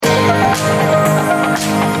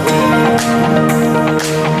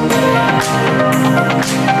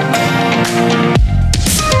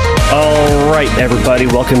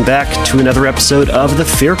everybody. Welcome back to another episode of the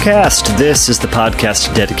Fearcast. This is the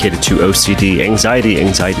podcast dedicated to OCD,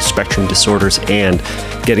 anxiety spectrum disorders, and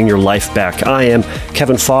getting your life back. I am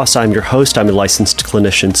Kevin Foss. I'm your host. I'm a licensed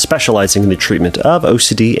clinician specializing in the treatment of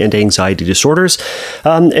OCD and anxiety disorders.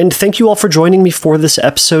 And thank you all for joining me for this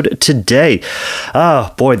episode today.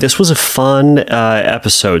 Boy, this was a fun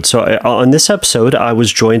episode. So on this episode, I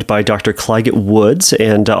was joined by Dr. Claggett Woods,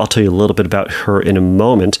 and I'll tell you a little bit about her in a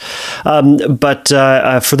moment. But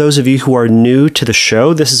for those of you who are new to the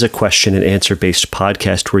show, this is a question and answer based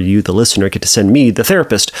podcast where you, the listener, get to send me, the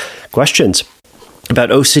therapist, questions about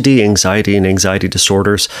OCD, anxiety, and anxiety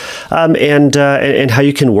disorders, and how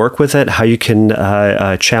you can work with it, how you can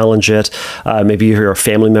challenge it. Maybe you're a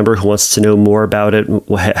family member who wants to know more about it.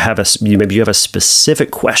 Maybe you have a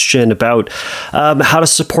specific question about how to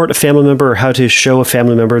support a family member, or how to show a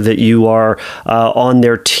family member that you are on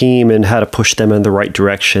their team, and how to push them in the right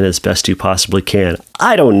direction as best you possibly can.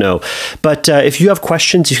 I don't know. But if you have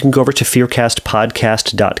questions, you can go over to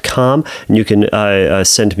fearcastpodcast.com, and you can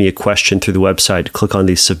send me a question through the website. Click on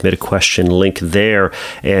the submit a question link there,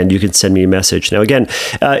 and you can send me a message. Now, again,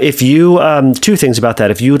 if you, two things about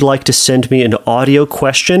that. If you would like to send me an audio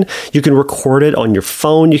question, you can record it on your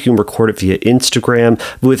phone. You can record it via Instagram.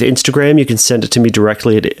 With Instagram, you can send it to me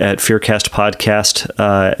directly at Fearcast Podcast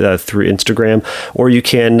through Instagram, or you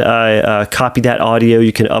can copy that audio.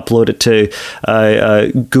 You can upload it to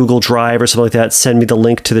Google Drive or something like that. Send me the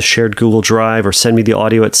link to the shared Google Drive, or send me the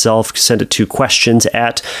audio itself. Send it to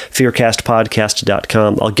questions@fearcastpodcast.com.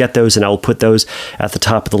 I'll get those, and I will put those at the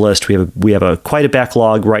top of the list. We have quite a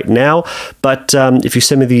backlog right now, but if you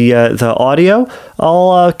send me the audio,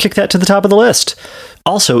 I'll kick that to the top of the list.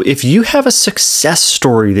 Also, if you have a success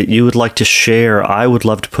story that you would like to share, I would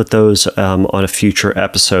love to put those on a future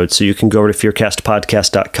episode. So you can go over to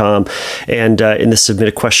fearcastpodcast.com, and in the submit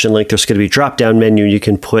a question link, there's going to be a drop-down menu. You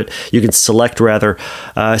can select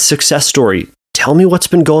success story. Tell me what's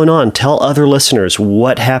been going on. Tell other listeners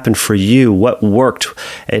what happened for you, what worked,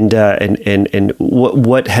 and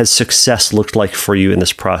what has success looked like for you in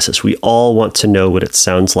this process. We all want to know what it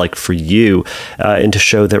sounds like for you, and to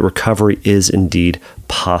show that recovery is indeed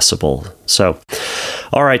possible. So,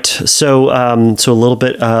 all right. So a little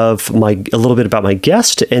bit about my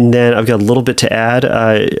guest, and then I've got a little bit to add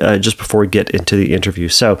just before we get into the interview.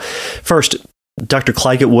 So, first, Dr.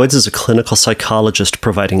 Claggett Woods is a clinical psychologist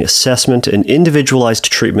providing assessment and individualized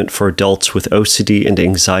treatment for adults with OCD and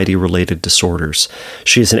anxiety-related disorders.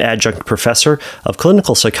 She is an adjunct professor of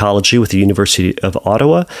clinical psychology with the University of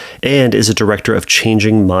Ottawa and is a director of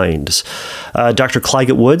Changing Minds. Dr.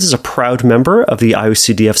 Claggett Woods is a proud member of the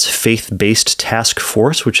IOCDF's Faith-Based Task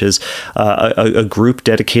Force, which is a group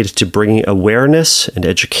dedicated to bringing awareness and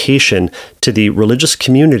education to the religious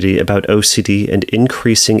community about OCD and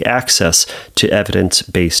increasing access to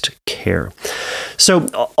evidence-based care. So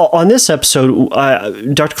on this episode,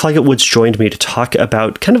 Dr. Claggett Woods joined me to talk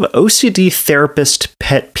about kind of OCD therapist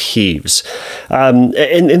pet peeves.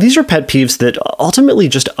 And these are pet peeves that ultimately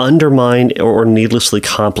just undermine or needlessly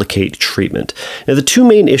complicate treatment. Now, the two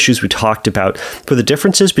main issues we talked about were the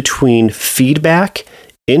differences between feedback,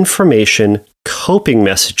 information, coping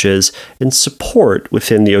messages, and support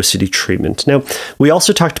within the OCD treatment. Now, we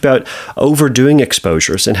also talked about overdoing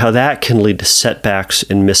exposures and how that can lead to setbacks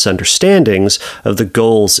and misunderstandings of the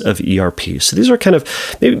goals of ERP. So these are kind of,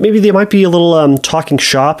 maybe they might be a little talking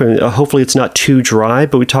shop, and hopefully it's not too dry,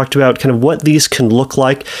 but we talked about kind of what these can look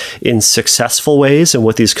like in successful ways and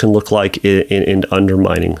what these can look like in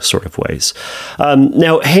undermining sort of ways.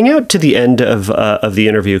 Now, hang out to the end of the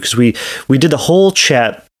interview, because we did the whole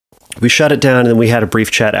chat. We shut it down, and then we had a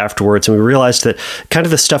brief chat afterwards, and we realized that kind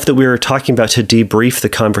of the stuff that we were talking about to debrief the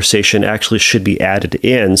conversation actually should be added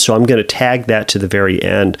in. So I'm going to tag that to the very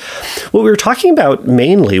end. What we were talking about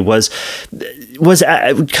mainly was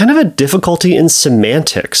kind of a difficulty in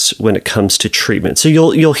semantics when it comes to treatment. So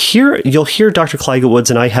you'll hear Dr. Claggett Woods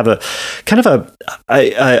and I have a kind of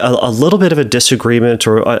a little bit of a disagreement,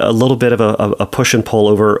 or a little bit of a push and pull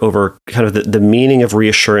over kind of the meaning of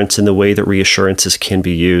reassurance and the way that reassurances can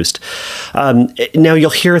be used. Now,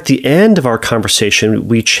 you'll hear at the end of our conversation,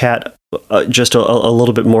 we chat just a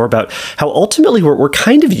little bit more about how ultimately we're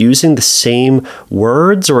kind of using the same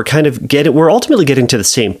words, or we're ultimately getting to the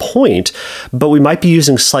same point, but we might be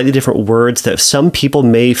using slightly different words that some people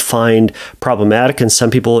may find problematic, and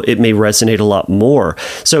some people it may resonate a lot more.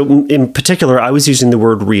 So in particular, I was using the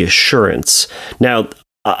word reassurance. Now,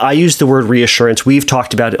 I use the word reassurance. We've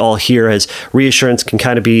talked about it all here, as reassurance can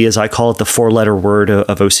kind of be, as I call it, the four-letter word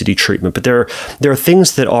of OCD treatment. But there are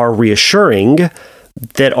things that are reassuring,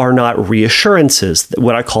 that are not reassurances,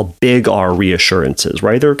 what I call big R reassurances,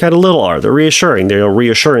 right? They're kind of little r. They're reassuring. They're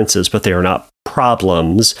reassurances, but they are not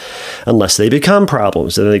problems unless they become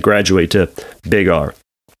problems, and then they graduate to big R.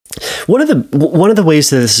 One of the ways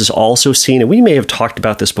that this is also seen, and we may have talked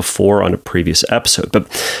about this before on a previous episode, but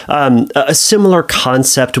a similar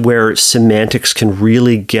concept where semantics can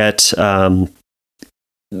really get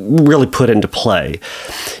really put into play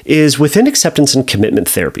is within acceptance and commitment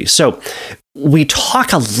therapy. So we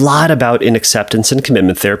talk a lot about in acceptance and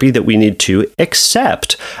commitment therapy that we need to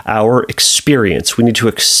accept our experience. We need to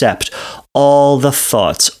accept all the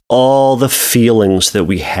thoughts, all the feelings that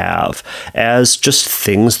we have as just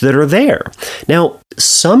things that are there. Now,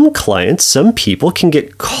 some clients, some people can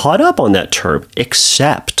get caught up on that term,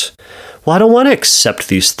 accept. Well, I don't want to accept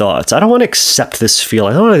these thoughts. I don't want to accept this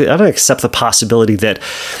feeling. I don't accept the possibility that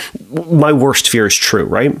my worst fear is true,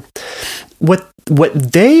 right? What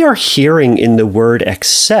they are hearing in the word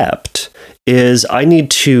accept is I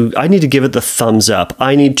need to give it the thumbs up.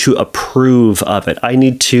 I need to approve of it. I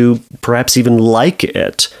need to perhaps even like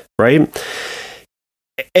it, right?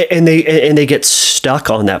 And they get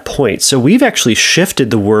stuck on that point. So we've actually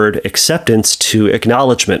shifted the word acceptance to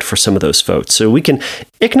acknowledgement for some of those folks. So we can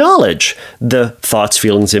acknowledge the thoughts,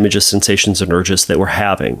 feelings, images, sensations, and urges that we're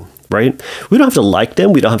having, right? We don't have to like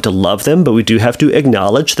them. We don't have to love them, but we do have to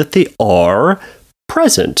acknowledge that they are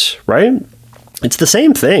present, right? It's the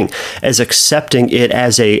same thing as accepting it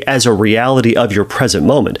as a reality of your present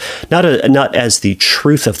moment, not as the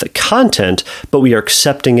truth of the content, but we are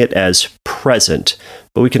accepting it as present.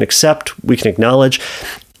 But we can accept, we can acknowledge.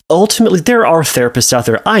 Ultimately, there are therapists out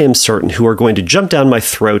there, I am certain, who are going to jump down my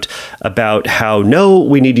throat about how, no,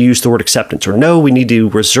 we need to use the word acceptance, or no, we need to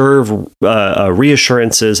reserve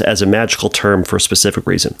reassurances as a magical term for a specific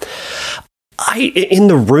reason. In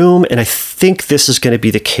the room, and I think this is going to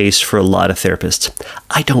be the case for a lot of therapists,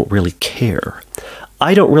 I don't really care.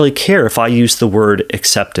 I don't really care if I use the word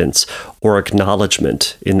acceptance or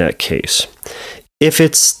acknowledgement in that case. If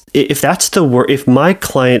that's the word, if my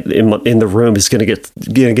client in the room is going to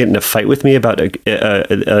get in a fight with me about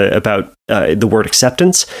the word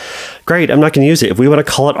acceptance, great, I'm not going to use it. If we want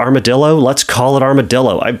to call it armadillo, let's call it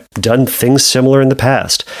armadillo. I've done things similar in the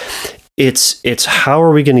past. It's how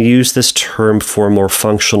are we going to use this term for more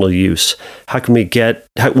functional use?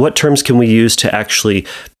 What terms can we use to actually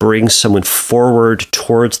bring someone forward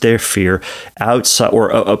towards their fear, outside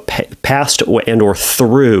or past and or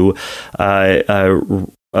through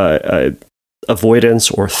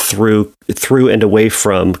avoidance, or through and away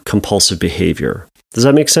from compulsive behavior? Does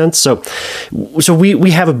that make sense? So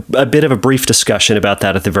we have a bit of a brief discussion about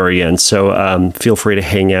that at the very end. So feel free to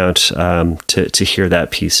hang out to hear that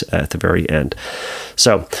piece at the very end.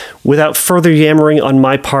 So without further yammering on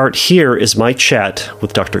my part, here is my chat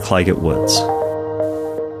with Dr. Claggett Woods.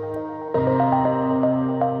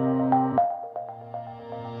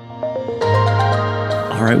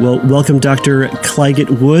 All right, well, welcome, Dr.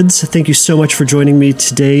 Claggett Woods. Thank you so much for joining me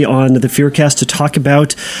today on the Fearcast to talk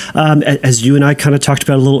about, as you and I kind of talked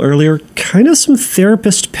about a little earlier, kind of some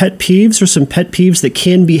therapist pet peeves, or some pet peeves that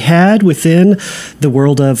can be had within the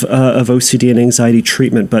world of OCD and anxiety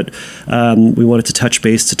treatment. But we wanted to touch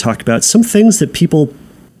base to talk about some things that people,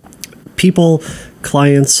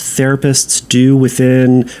 clients, therapists do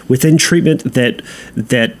within treatment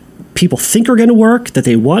that people think are going to work, that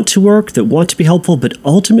they want to work, that want to be helpful, but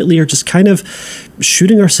ultimately are just kind of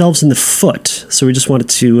shooting ourselves in the foot. So we just wanted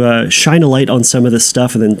to shine a light on some of this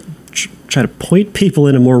stuff and then try to point people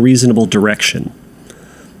in a more reasonable direction.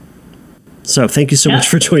 So thank you so much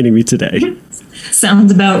for joining me today. Sounds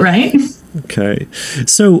about right. Okay.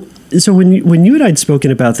 So when you and I had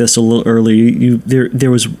spoken about this a little earlier,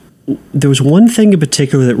 there was one thing in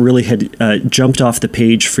particular that really had jumped off the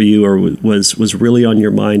page for you, or was really on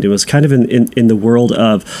your mind. It was kind of in the world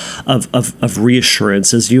of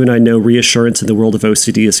reassurance. As you and I know, reassurance in the world of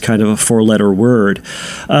OCD is kind of a 4-letter word,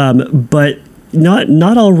 but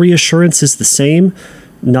not all reassurance is the same.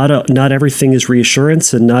 Not everything is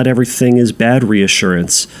reassurance, and not everything is bad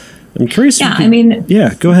reassurance. I'm curious.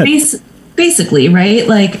 Yeah, go ahead. Basically, right?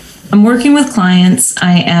 Like, I'm working with clients.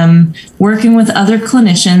 I am working with other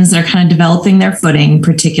clinicians that are kind of developing their footing,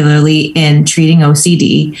 particularly in treating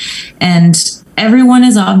OCD. And everyone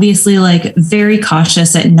is obviously like very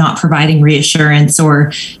cautious at not providing reassurance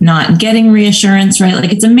or not getting reassurance, right?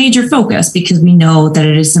 Like, it's a major focus because we know that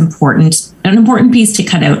it is an important piece to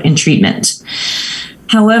cut out in treatment.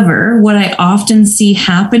 However, what I often see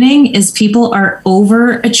happening is people are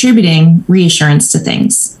over attributing reassurance to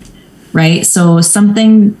things, right? So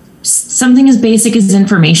something something as basic as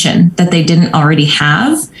information that they didn't already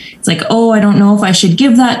have. It's like, oh, I don't know if I should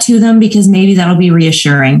give that to them because maybe that'll be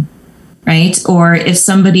reassuring, right? Or if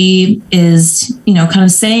somebody is, kind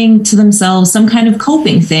of saying to themselves some kind of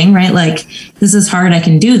coping thing, right? Like, this is hard, I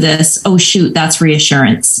can do this. Oh, shoot, that's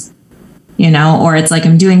reassurance. Or it's like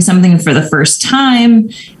I'm doing something for the first time,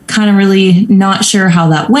 kind of really not sure how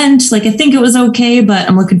that went. Like, I think it was okay, but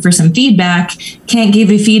I'm looking for some feedback. Can't give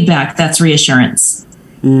you feedback. That's reassurance,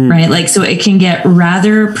 right? Like, so it can get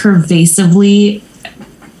rather pervasively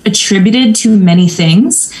attributed to many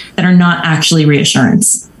things that are not actually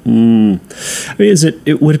reassurance. I mean,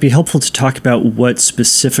 would it be helpful to talk about what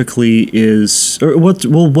specifically is, or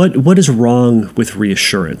what is wrong with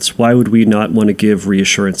reassurance? Why would we not want to give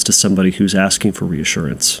reassurance to somebody who's asking for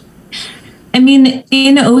reassurance? I mean,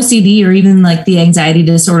 in OCD or even like the anxiety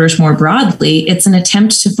disorders more broadly, it's an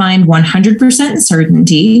attempt to find 100%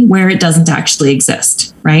 certainty where it doesn't actually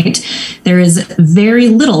exist, right? There is very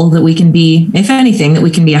little that we can be, if anything, that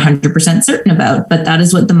we can be 100% certain about, but that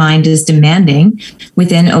is what the mind is demanding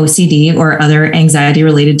within OCD or other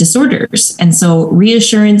anxiety-related disorders. And so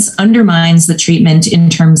reassurance undermines the treatment in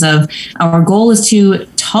terms of our goal is to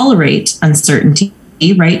tolerate uncertainty,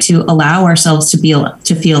 right? To allow ourselves to feel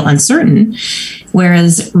uncertain,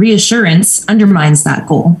 whereas reassurance undermines that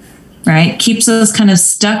goal, right? Keeps us kind of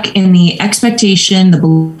stuck in the expectation, the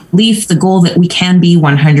belief, the goal that we can be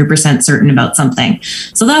 100% certain about something.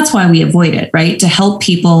 So that's why we avoid it, right? To help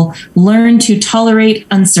people learn to tolerate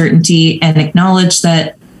uncertainty and acknowledge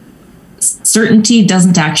that certainty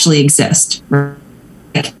doesn't actually exist.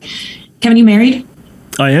 Right? Kevin, you married?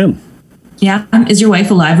 I am. Yeah. Is your wife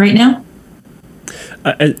alive right now?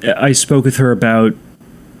 I spoke with her about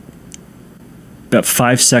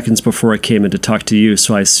 5 seconds before I came in to talk to you,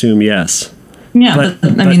 so I assume yes. Yeah, but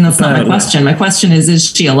that's not my question. My question is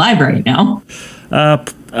she alive right now? I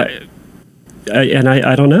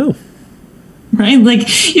don't know. Right?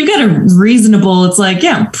 Like, you've got a reasonable, it's like,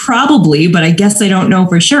 yeah, probably, but I guess I don't know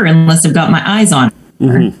for sure unless I've got my eyes on her.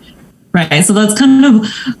 Mm-hmm. Right. So that's kind of,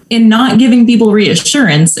 in not giving people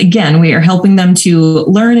reassurance, again, we are helping them to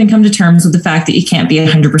learn and come to terms with the fact that you can't be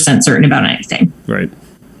 100% certain about anything. Right.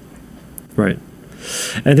 I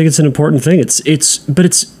think it's an important thing. It's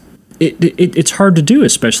hard to do,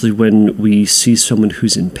 especially when we see someone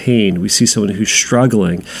who's in pain, we see someone who's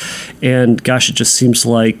struggling, and gosh, it just seems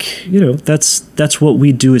like, that's what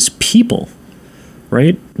we do as people.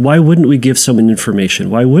 Right? Why wouldn't we give someone information?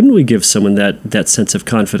 Why wouldn't we give someone that sense of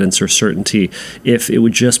confidence or certainty if it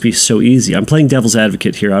would just be so easy? I'm playing devil's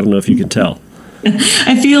advocate here. I don't know if you can tell.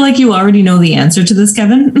 I feel like you already know the answer to this,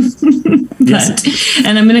 Kevin. Yes.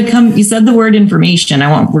 And I'm going to you said the word information.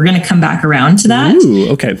 We're going to come back around to that.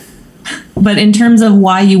 Ooh, okay. But in terms of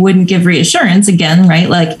why you wouldn't give reassurance, again, right,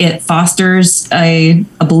 like it fosters a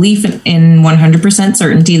belief in 100%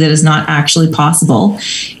 certainty that is not actually possible.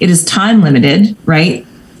 It is time limited, right?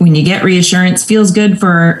 When you get reassurance, feels good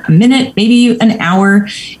for a minute, maybe an hour,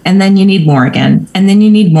 and then you need more again. And then you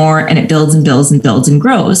need more, and it builds and builds and builds and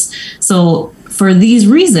grows. So for these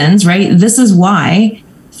reasons, right, this is why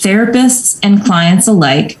therapists and clients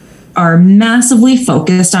alike are massively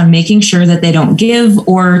focused on making sure that they don't give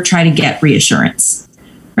or try to get reassurance,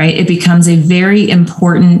 right? It becomes a very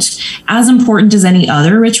important, as important as any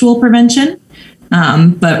other ritual prevention.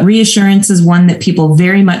 But reassurance is one that people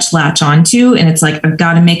very much latch onto. And it's like, I've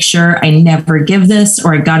got to make sure I never give this,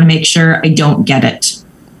 or I've got to make sure I don't get it.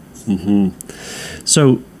 Mm-hmm.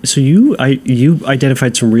 So you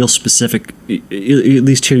identified some real specific, at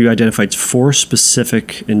least here you identified 4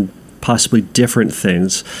 specific and possibly different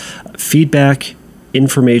things: feedback,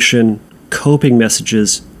 information, coping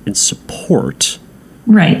messages, and support.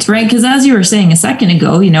 Right. Because as you were saying a second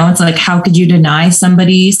ago, it's like, how could you deny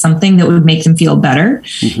somebody something that would make them feel better?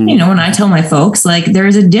 Mm-hmm. When I tell my folks, like, there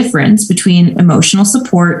is a difference between emotional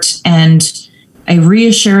support and a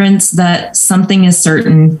reassurance that something is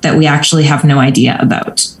certain that we actually have no idea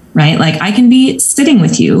about. Right? Like, I can be sitting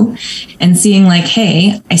with you and seeing like,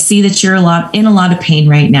 hey, I see that you're in a lot of pain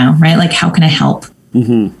right now, right? Like, how can I help?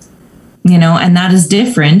 Mm-hmm. And that is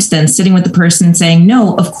different than sitting with the person and saying,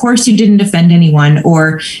 no, of course you didn't offend anyone,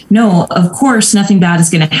 or no, of course nothing bad is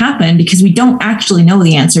going to happen, because we don't actually know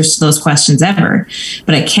the answers to those questions ever.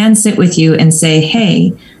 But I can sit with you and say,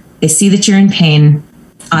 hey, I see that you're in pain.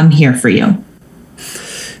 I'm here for you.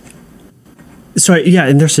 So yeah,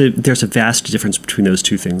 and there's a vast difference between those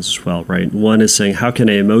two things as well, right? One is saying, how can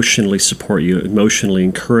I emotionally support you, emotionally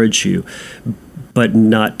encourage you, but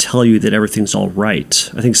not tell you that everything's all right?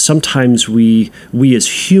 I think sometimes we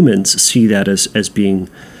as humans see that as being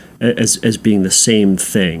the same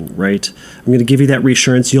thing, right? I'm going to give you that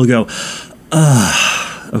reassurance. You'll go,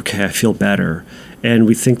 okay, I feel better. And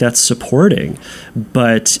we think that's supporting.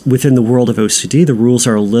 But within the world of OCD, the rules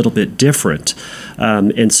are a little bit different.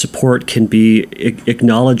 And support can be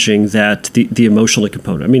acknowledging that the emotional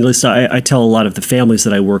component. I mean, listen, I tell a lot of the families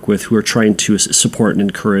that I work with who are trying to support and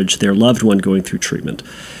encourage their loved one going through treatment.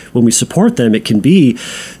 When we support them, it can be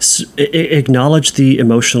acknowledge the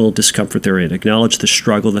emotional discomfort they're in, acknowledge the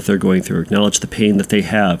struggle that they're going through, acknowledge the pain that they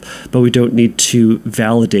have. But we don't need to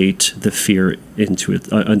validate the fear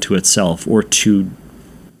unto itself or to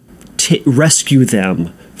rescue them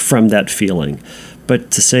from that feeling.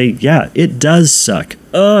 But to say, yeah, it does suck.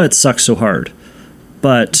 Oh, it sucks so hard.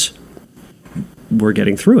 But we're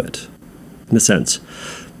getting through it, in a sense.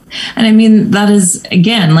 And I mean, that is,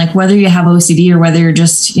 again, like whether you have OCD or whether you're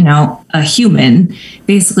just, a human,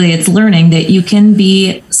 basically it's learning that you can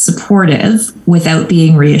be supportive without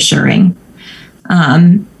being reassuring.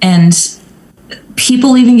 And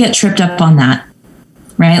people even get tripped up on that,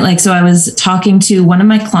 right? Like, so I was talking to one of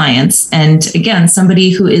my clients, and again,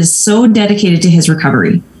 somebody who is so dedicated to his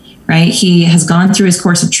recovery, right? He has gone through his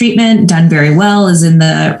course of treatment, done very well, is in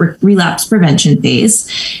the relapse prevention phase,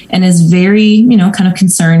 and is very, kind of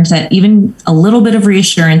concerned that even a little bit of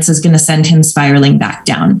reassurance is going to send him spiraling back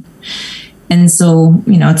down. And so,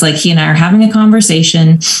 it's like he and I are having a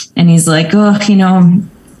conversation, and he's like, oh,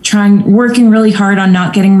 working really hard on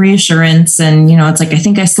not getting reassurance. And, it's like, I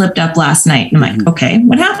think I slipped up last night. And I'm like, okay,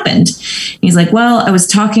 what happened? And he's like, well, I was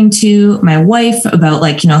talking to my wife about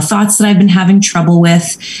thoughts that I've been having trouble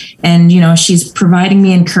with. And, she's providing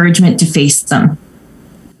me encouragement to face them.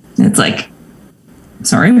 And it's like,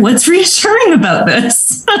 sorry, what's reassuring about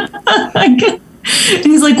this? And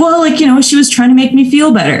he's like, well, she was trying to make me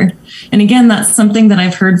feel better. And again, that's something that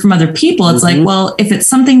I've heard from other people. It's like, well, if it's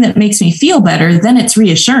something that makes me feel better, then it's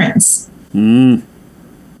reassurance. Right?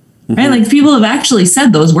 Like people have actually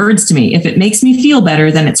said those words to me. If it makes me feel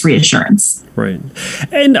better, then it's reassurance. Right.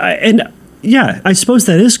 And yeah, I suppose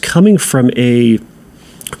that is coming from a,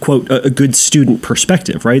 quote, a good student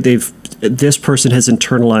perspective, right? This person has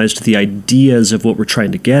internalized the ideas of what we're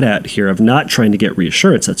trying to get at here, of not trying to get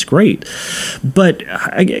reassurance. That's great. But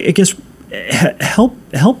I guess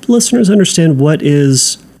help listeners understand what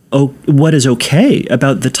is okay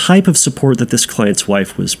about the type of support that this client's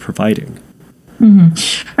wife was providing.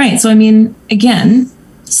 Mm-hmm. Right. So, I mean, again,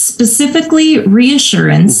 specifically,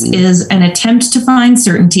 reassurance is an attempt to find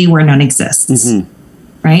certainty where none exists.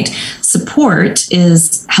 Right? Support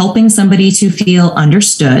is helping somebody to feel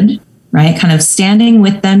understood, right? Kind of standing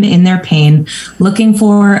with them in their pain, looking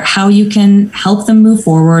for how you can help them move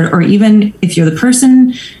forward, or even if you're the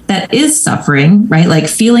person that is suffering, right? Like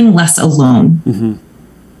feeling less alone,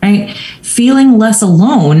 right? Feeling less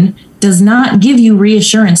alone does not give you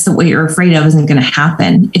reassurance that what you're afraid of isn't going to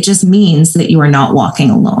happen. It just means that you are not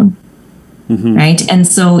walking alone. Right. And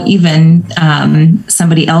so even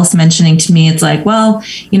somebody else mentioning to me, it's like, well,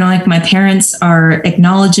 like my parents are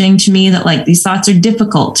acknowledging to me that like these thoughts are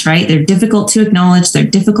difficult, right? They're difficult to acknowledge. They're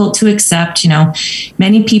difficult to accept.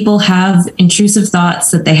 Many people have intrusive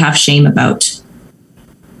thoughts that they have shame about.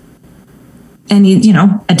 And he,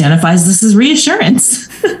 identifies this as reassurance.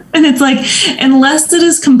 And it's like, unless it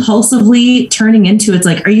is compulsively turning into, it's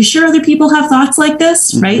like, are you sure other people have thoughts like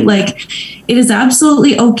this? Right? Like, it is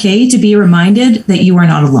absolutely okay to be reminded that you are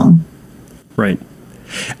not alone. Right.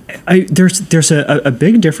 There's a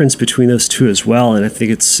big difference between those two as well, and I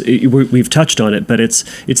think we've touched on it, but it's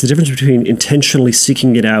the difference between intentionally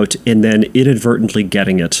seeking it out and then inadvertently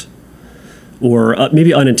getting it. Or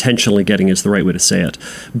maybe unintentionally getting is the right way to say it.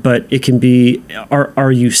 But it can be,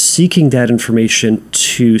 are you seeking that information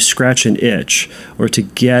to scratch an itch or to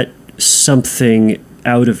get something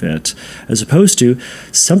out of it, as opposed to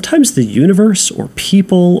sometimes the universe or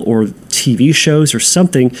people or TV shows or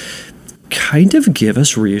something kind of give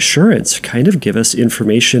us reassurance, kind of give us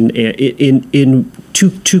information in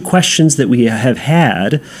two questions that we have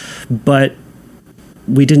had, but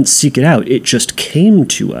we didn't seek it out. It just came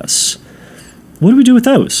to us. What do we do with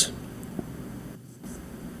those?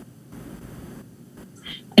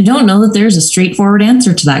 I don't know that there's a straightforward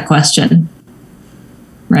answer to that question,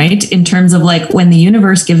 right? In terms of like when the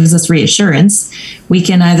universe gives us reassurance, we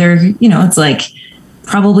can either, it's like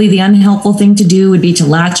probably the unhelpful thing to do would be to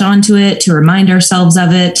latch onto it, to remind ourselves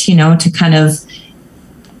of it, to kind of,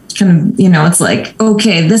 it's like,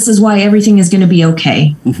 okay, this is why everything is going to be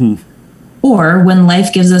okay. Or when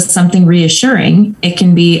life gives us something reassuring, it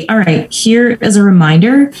can be, all right, here is a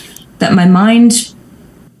reminder that my mind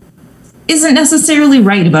isn't necessarily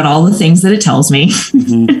right about all the things that it tells me.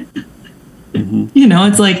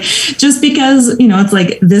 It's like, just because, it's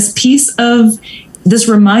like this piece of this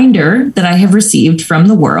reminder that I have received from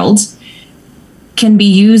the world can be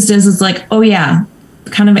used as, it's like, oh yeah,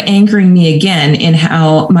 kind of anchoring me again in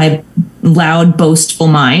how my loud, boastful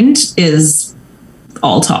mind is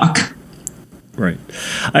all talk. Right.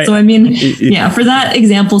 So, I mean, for that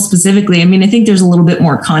example specifically, I mean, I think there's a little bit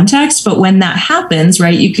more context, but when that happens,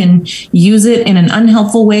 right, you can use it in an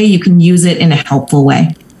unhelpful way. You can use it in a helpful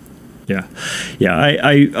way. Yeah. Yeah.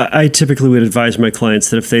 I typically would advise my clients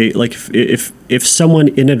that if they like, if someone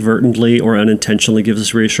inadvertently or unintentionally gives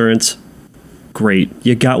us reassurance, great.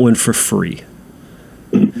 You got one for free.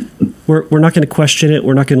 We're not going to question it.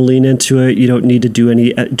 We're not going to lean into it. You don't need to do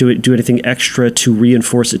anything extra to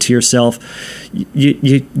reinforce it to yourself.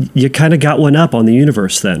 You kind of got one up on the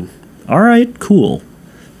universe then. All right, cool.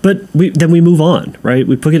 But then we move on, right?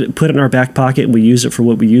 We put it in our back pocket and we use it for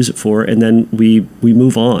what we use it for, and then we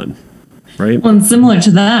move on, right? Well, and similar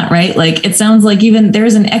to that, right? Like it sounds like even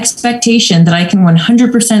there's an expectation that I can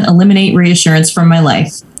 100% eliminate reassurance from my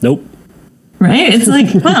life. Nope. Right? It's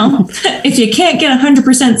like, well, if you can't get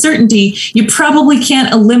 100% certainty, you probably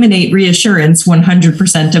can't eliminate reassurance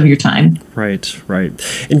 100% of your time. Right.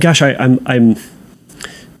 And gosh, I'm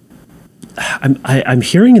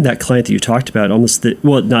hearing in that client that you talked about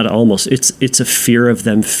not almost. It's a fear of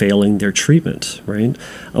them failing their treatment, right?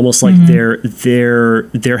 Almost like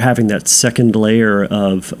they're having that second layer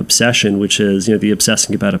of obsession, which is the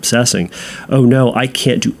obsessing about obsessing. Oh no, I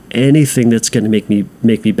can't do anything that's going to make me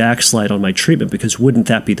backslide on my treatment, because wouldn't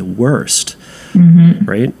that be the worst,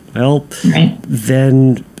 right? Well,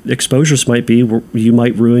 then exposures might be you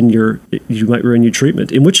might ruin your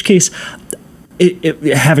treatment. In which case,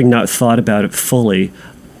 having not thought about it fully,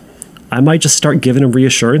 I might just start giving them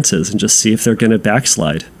reassurances and just see if they're going to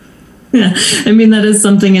backslide. Yeah. I mean, that is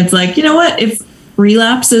something, it's like, you know what, if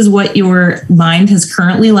relapse is what your mind has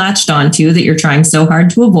currently latched onto that you're trying so hard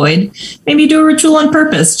to avoid, maybe do a ritual on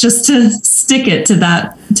purpose just to stick it to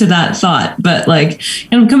that thought. But like,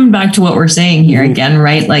 coming back to what we're saying here again,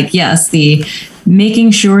 right? Like, yes, the making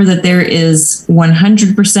sure that there is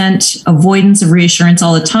 100% avoidance of reassurance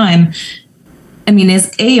all the time, I mean,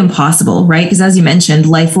 is A, impossible, right? Because as you mentioned,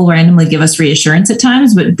 life will randomly give us reassurance at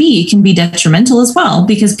times, but B, can be detrimental as well,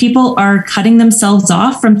 because people are cutting themselves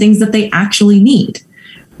off from things that they actually need,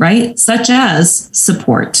 right? Such as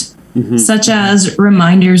support, such as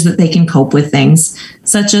reminders that they can cope with things,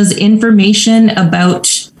 such as information about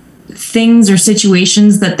things or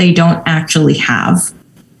situations that they don't actually have.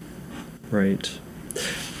 Right.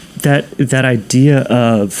 That idea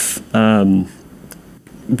of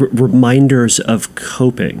reminders of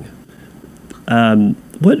coping.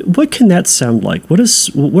 What can that sound like? What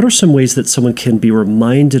are some ways that someone can be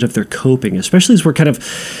reminded of their coping, especially as we're kind of,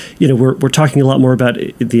 we're talking a lot more about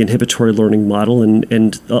the inhibitory learning model,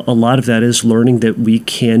 and a lot of that is learning that we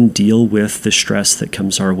can deal with the stress that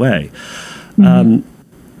comes our way.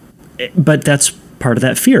 But that's part of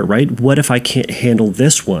that fear, right? What if I can't handle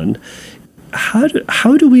this one?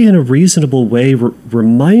 How do we, in a reasonable way,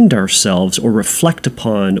 remind ourselves or reflect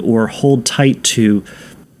upon or hold tight to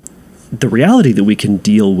the reality that we can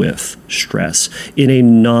deal with stress in a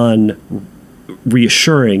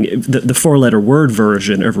non-reassuring, the four-letter word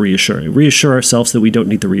version of reassuring? Reassure ourselves that we don't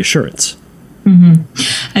need the reassurance.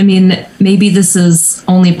 I mean, maybe this is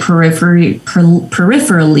only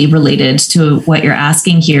peripherally related to what you're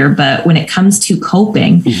asking here, but when it comes to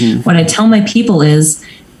coping, what I tell my people is,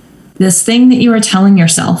 this thing that you are telling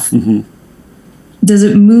yourself, does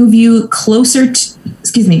it move you closer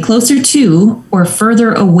to or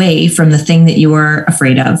further away from the thing that you are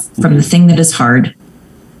afraid of, from the thing that is hard,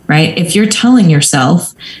 right? If you're telling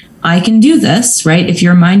yourself, I can do this, right? If you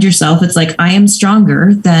remind yourself, it's like, I am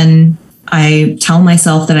stronger than I tell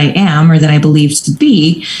myself that I am or that I believe to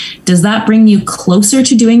be, does that bring you closer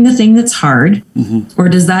to doing the thing that's hard? Or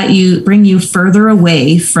does that bring you further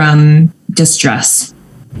away from distress?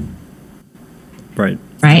 Right.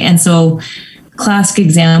 And so, classic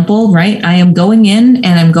example, right? I am going in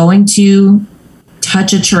and I'm going to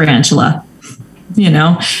touch a tarantula,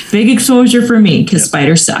 big exposure for me because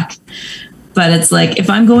spiders suck. But it's like,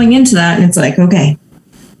 if I'm going into that and it's like, okay,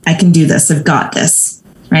 I can do this. I've got this,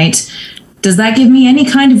 right? Does that give me any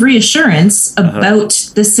kind of reassurance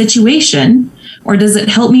about this situation? Or does it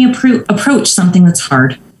help me approach something that's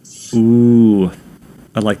hard? Ooh,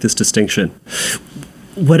 I like this distinction.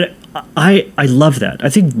 I love that. I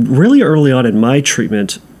think really early on in my training,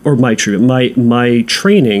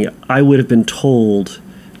 I would have been told,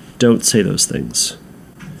 don't say those things.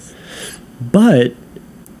 But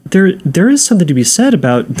there is something to be said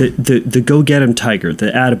about the go get 'em tiger, the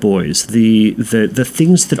attaboys, the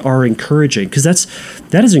things that are encouraging, because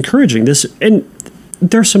that is encouraging. This, and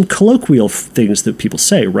there are some colloquial things that people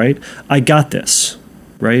say, right? I got this,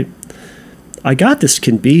 right? I got this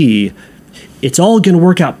can be, it's all going to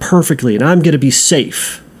work out perfectly and I'm going to be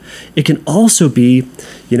safe. It can also be,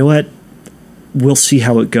 you know what, we'll see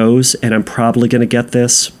how it goes and I'm probably going to get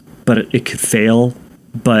this, but it could fail,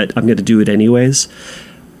 but I'm going to do it anyways.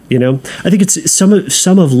 You know, I think it's some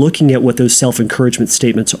of looking at what those self-encouragement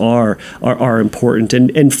statements are important,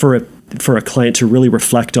 and for a client to really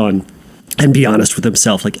reflect on and be honest with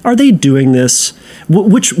themselves. Like, are they doing this?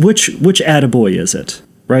 Which attaboy is it,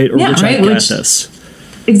 right? Or which I got this?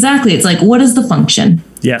 Exactly. It's like, what is the function?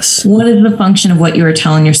 Yes. What is the function of what you are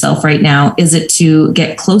telling yourself right now? Is it to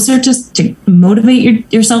get closer to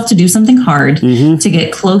motivate yourself to do something hard, to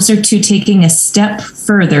get closer to taking a step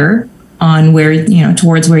further on where, you know,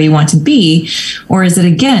 towards where you want to be? Or is it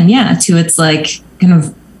again, it's like kind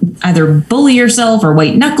of either bully yourself or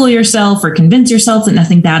white knuckle yourself or convince yourself that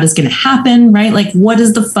nothing bad is going to happen, right? Like, what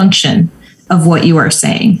is the function of what you are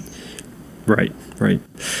saying? Right.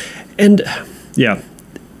 And yeah.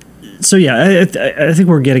 So I think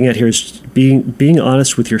we're getting at here is being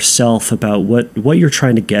honest with yourself about what you're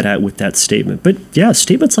trying to get at with that statement. But yeah,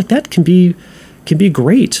 statements like that can be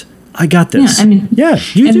great. I got this. Yeah, I mean,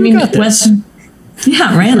 you got this.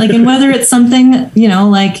 Yeah, right. Like, and whether it's something, you know,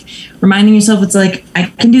 like reminding yourself, it's like, I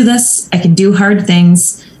can do this. I can do hard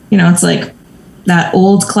things. You know, it's like that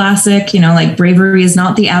old classic, you know, like bravery is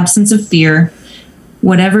not the absence of fear.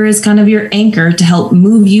 Whatever is kind of your anchor to help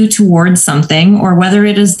move you towards something, or whether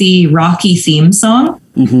it is the Rocky theme song,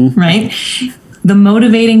 right? The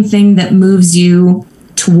motivating thing that moves you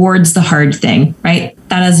towards the hard thing, right?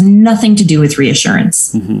 That has nothing to do with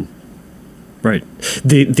reassurance. Right.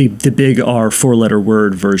 The big R 4-letter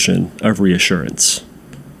word version of reassurance.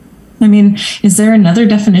 I mean, is there another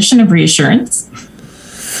definition of reassurance?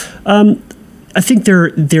 I think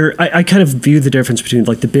I kind of view the difference between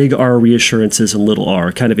like the big R reassurances and little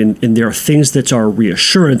r, kind of in there are things that are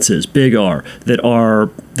reassurances, big R, that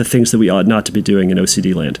are the things that we ought not to be doing in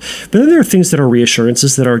OCD land. But then there are things that are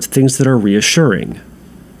reassurances that are things that are reassuring,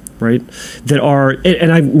 right? That are,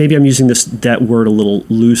 and maybe I'm using that word a little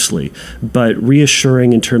loosely, but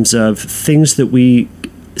reassuring in terms of things that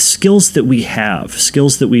skills that we have,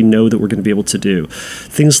 skills that we know that we're going to be able to do.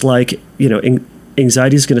 Things like, you know,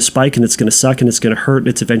 anxiety is going to spike and it's going to suck and it's going to hurt and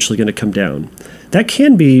it's eventually going to come down. That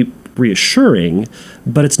can be reassuring,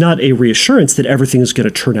 but it's not a reassurance that everything is going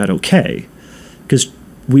to turn out okay. Because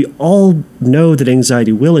we all know that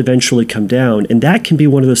anxiety will eventually come down, and that can be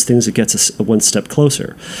one of those things that gets us one step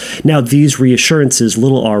closer. Now, these reassurances,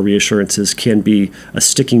 little r reassurances, can be a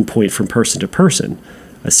sticking point from person to person.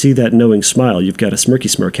 I see that knowing smile. You've got a smirky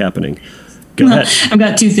smirk happening. Go ahead. I've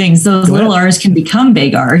got two things. Those little R's can become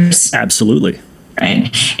big R's. Absolutely.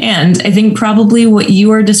 Right. And I think probably what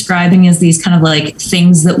you are describing is these kind of like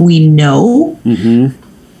things that we know.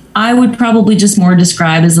 I would probably just more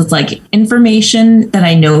describe as it's like information that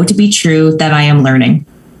I know to be true that I am learning.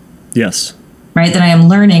 Yes. Right. That I am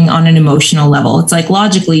learning on an emotional level. It's like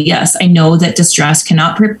logically, yes, I know that distress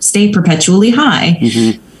cannot stay perpetually high.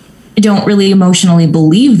 I don't really emotionally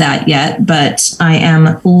believe that yet, but I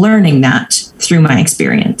am learning that through my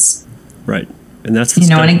experience. Right. And that's the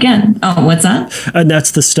stuff. And again, what's that? And that's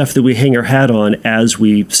the stuff that we hang our hat on as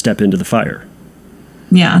we step into the fire.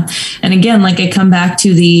 Yeah. And again, like I come back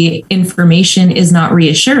to the information is not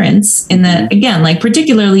reassurance in that, again, like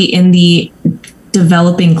particularly in the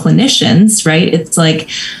developing clinicians, right? It's like,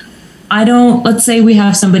 let's say we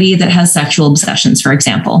have somebody that has sexual obsessions, for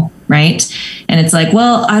example, right? And it's like,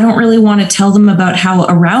 well, I don't really want to tell them about how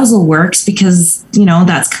arousal works because, you know,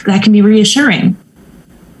 that can be reassuring.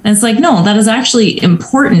 And it's like, no, that is actually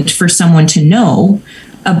important for someone to know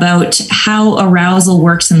about how arousal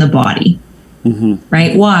works in the body,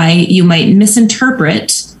 right? Why you might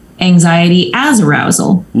misinterpret anxiety as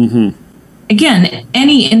arousal. Again,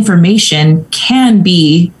 any information can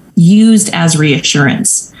be used as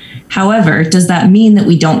reassurance. However, does that mean that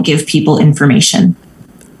we don't give people information?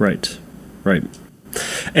 Right.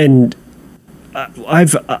 And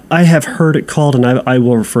I have heard it called, and I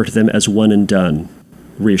will refer to them as one and done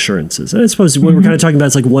reassurances. And I suppose what we're kind of talking about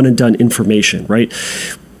is like one and done information, right?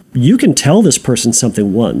 You can tell this person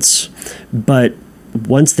something once, but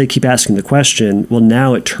once they keep asking the question, well,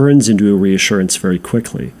 now it turns into a reassurance very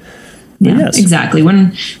quickly. Yeah, yes. Exactly.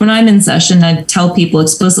 When I'm in session, I tell people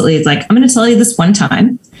explicitly, it's like, I'm going to tell you this one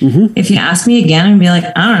time. If you ask me again, I'm going to be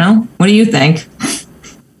like, I don't know. What do you think?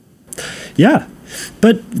 Yeah.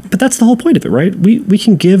 But that's the whole point of it, right? We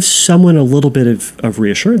can give someone a little bit of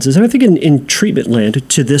reassurances. And I think in treatment land,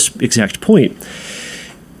 to this exact point,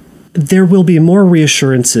 there will be more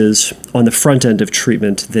reassurances on the front end of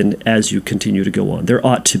treatment than as you continue to go on. There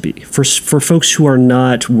ought to be. For folks who are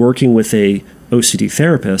not working with a OCD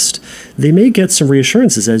therapist, they may get some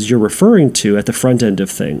reassurances, as you're referring to, at the front end of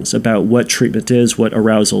things about what treatment is, what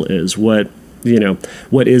arousal is, what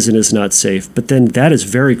is and is not safe. But then that is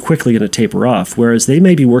very quickly going to taper off, whereas they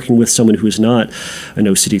may be working with someone who's not an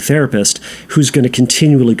OCD therapist, who's going to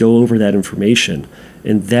continually go over that information.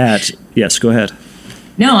 And that, yes, go ahead.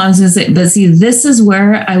 No, I was going to say, but see, this is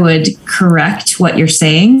where I would correct what you're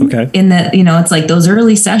saying. Okay. In that, it's like those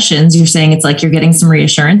early sessions, you're saying it's like you're getting some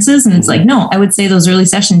reassurances. And it's like, no, I would say those early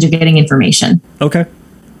sessions, you're getting information. Okay.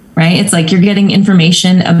 Right? It's like you're getting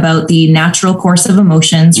information about the natural course of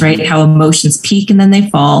emotions, right? How emotions peak and then they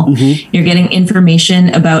fall. Mm-hmm. You're getting information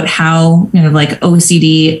about how, like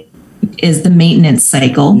OCD is the maintenance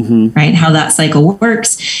cycle, right? How that cycle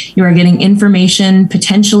works. You are getting information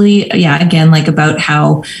potentially, again, like about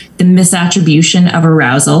how the misattribution of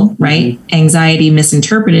arousal, right? Anxiety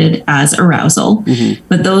misinterpreted as arousal.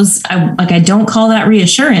 But those, I don't call that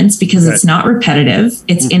reassurance because it's not repetitive.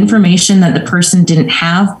 It's information that the person didn't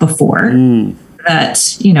have before.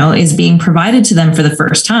 That, is being provided to them for the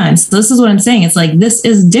first time. So this is what I'm saying. It's like, this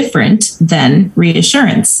is different than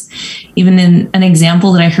reassurance. Even in an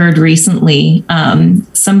example that I heard recently,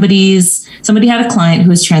 somebody had a client who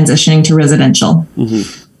was transitioning to residential.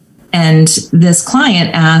 And this client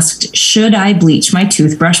asked, should I bleach my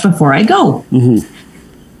toothbrush before I go?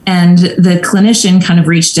 And the clinician kind of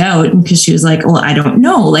reached out because she was like, well, I don't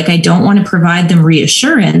know. Like, I don't want to provide them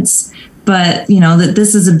reassurance, but that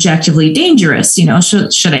this is objectively dangerous.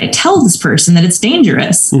 Should I tell this person that it's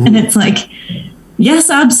dangerous? And it's like, yes,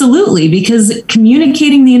 absolutely. Because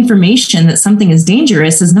communicating the information that something is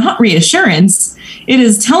dangerous is not reassurance. It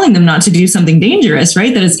is telling them not to do something dangerous,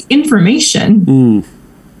 right? That is information.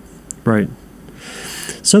 Right.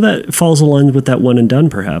 So that falls along with that one and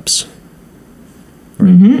done, perhaps.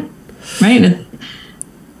 Right.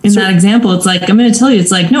 In that example, it's like, I'm going to tell you,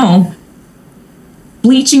 it's like, no,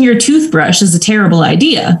 bleaching your toothbrush is a terrible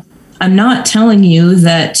idea. I'm not telling you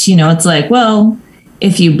that, it's like, well,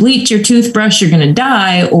 if you bleach your toothbrush, you're going to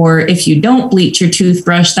die. Or if you don't bleach your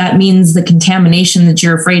toothbrush, that means the contamination that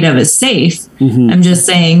you're afraid of is safe. I'm just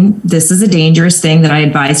saying this is a dangerous thing that I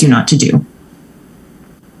advise you not to do.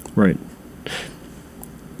 Right.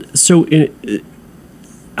 So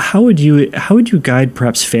how would you guide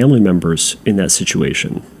perhaps family members in that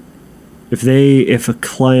situation? If a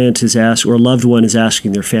client is asked or a loved one is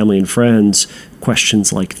asking their family and friends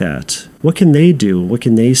questions like that, what can they do? What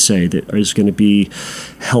can they say that is going to be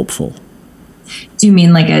helpful? Do you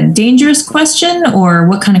mean like a dangerous question, or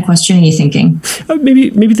what kind of question are you thinking?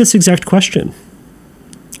 Maybe this exact question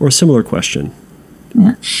or a similar question.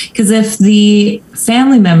 Yeah, because if the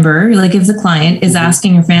family member, like if the client is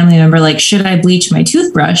asking your family member, like, should I bleach my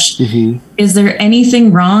toothbrush? Is there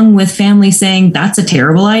anything wrong with family saying that's a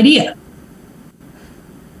terrible idea?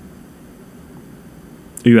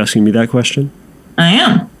 Are you asking me that question? I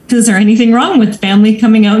am. Is there anything wrong with family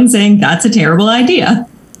coming out and saying that's a terrible idea?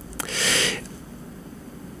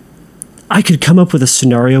 I could come up with a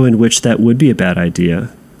scenario in which that would be a bad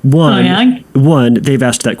idea. One, they've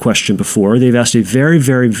asked that question before. They've asked a very,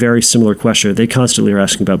 very, very similar question. They constantly are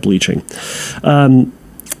asking about bleaching.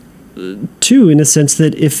 Two, in a sense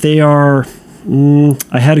that if they are,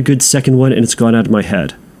 I had a good second one and it's gone out of my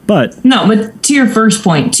head. But to your first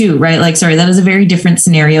point too, right? Like, sorry, that is a very different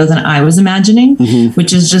scenario than I was imagining,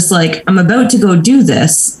 which is just like, I'm about to go do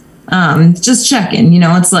this. Just checking,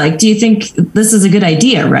 it's like, do you think this is a good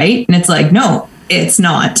idea? Right. And it's like, no, it's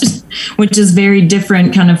not, which is very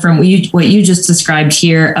different kind of from what you just described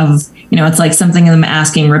here of, it's like something I'm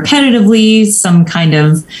asking repetitively, some kind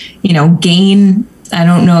of, gain. I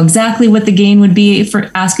don't know exactly what the gain would be for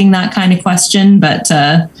asking that kind of question, but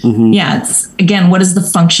it's, again, what is the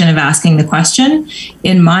function of asking the question?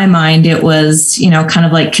 In my mind, it was, kind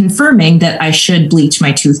of like confirming that I should bleach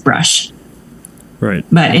my toothbrush. Right.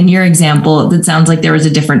 But in your example, it sounds like there was a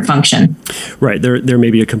different function. Right. There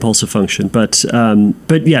may be a compulsive function, but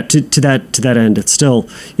yeah, to that end, it's still,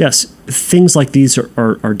 yes, things like these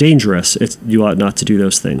are dangerous. You ought not to do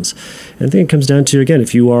those things. And I think it comes down to, again,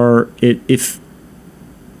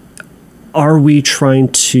 are we trying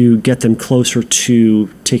to get them closer to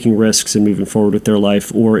taking risks and moving forward with their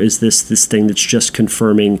life, or is this thing that's just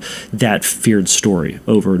confirming that feared story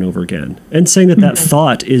over and over again and saying that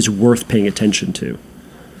thought is worth paying attention to?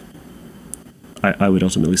 I would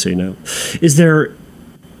ultimately say no.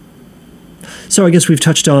 So I guess we've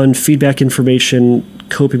touched on feedback, information,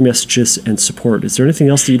 coping messages, and support. Is there anything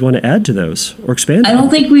else that you'd want to add to those or expand on? I don't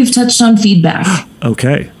think we've touched on feedback.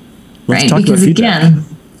 Okay. Let's talk about feedback. Again,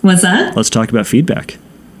 what's that? Let's talk about feedback.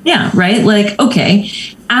 Yeah, right? Like, okay,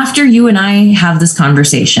 after you and I have this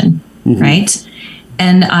conversation, right?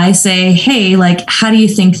 and I say, hey, like, how do you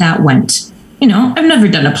think that went? You know, I've never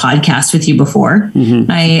done a podcast with you before.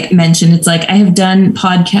 I mentioned it's like I have done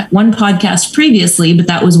one podcast previously, but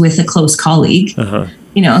that was with a close colleague.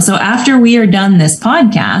 You know, so after we are done this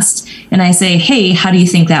podcast and I say, hey, how do you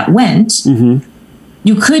think that went?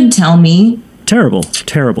 You could tell me, terrible.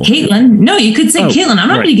 Caitlin. No, you could say, Caitlin, I'm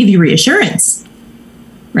not going to give you reassurance.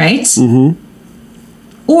 Right?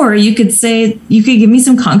 Or you could say, you could give me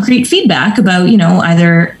some concrete feedback about, you know,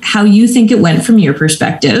 either how you think it went from your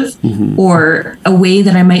perspective or a way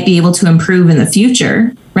that I might be able to improve in the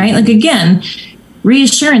future. Right? Like, again,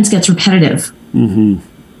 reassurance gets repetitive.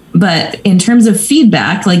 But in terms of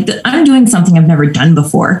feedback, like I'm doing something I've never done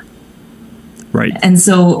before. Right. And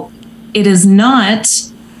so it is not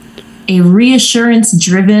a reassurance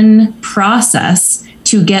driven process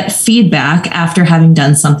to get feedback after having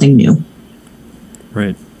done something new.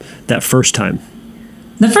 Right. That first time.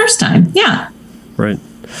 The first time. Yeah. Right.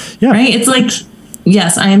 Yeah. Right. It's like,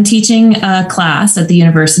 yes, I am teaching a class at the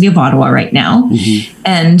University of Ottawa right now.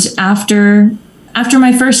 And after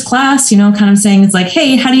my first class, you know, kind of saying, it's like,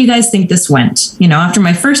 hey, how do you guys think this went? You know, after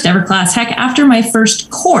my first ever class, heck, after my first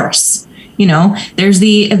course, you know, there's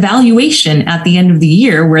the evaluation at the end of the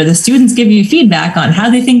year where the students give you feedback on how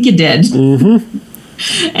they think you did.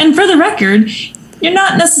 And for the record, you're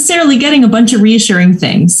not necessarily getting a bunch of reassuring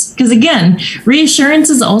things. Because again, reassurance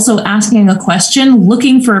is also asking a question,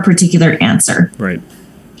 looking for a particular answer. Right.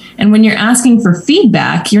 And when you're asking for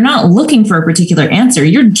feedback, you're not looking for a particular answer.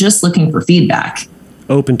 You're just looking for feedback.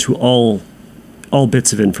 Open to all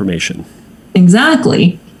bits of information.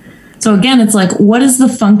 Exactly. So again, it's like, what is the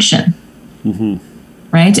function?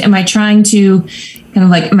 Right? Am I trying to kind of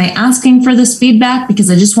like, am I asking for this feedback because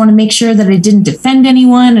I just want to make sure that I didn't offend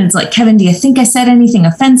anyone? And it's like, Kevin, do you think I said anything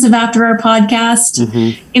offensive after our podcast?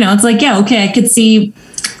 You know, it's like, yeah, okay,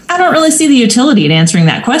 I don't really see the utility in answering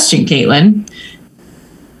that question, Caitlin.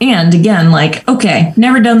 And again, like, okay,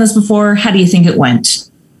 never done this before. How do you think it went?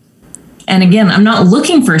 And again, I'm not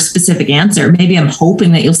looking for a specific answer. Maybe I'm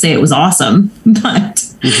hoping that you'll say it was awesome, but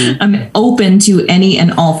I'm open to any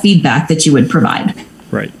and all feedback that you would provide.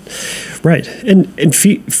 Right. Right. And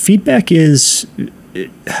feedback is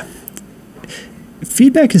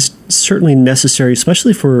certainly necessary,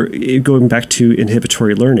 especially for going back to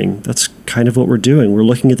inhibitory learning. That's kind of what we're doing. We're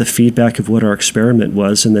looking at the feedback of what our experiment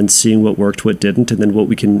was and then seeing what worked, what didn't, and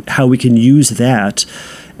then how we can use that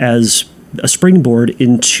as a springboard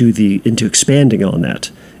into expanding on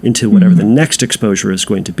that, into whatever the next exposure is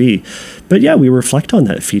going to be. But yeah, we reflect on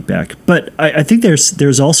that feedback. But I think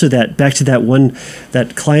there's also that, back to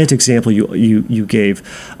that client example you gave.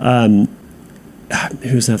 Who's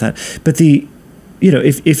not that? But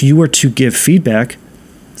if you were to give feedback,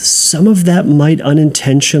 some of that might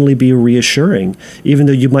unintentionally be reassuring, even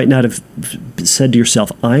though you might not have said to yourself,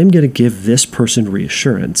 I'm going to give this person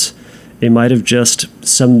reassurance. It might have just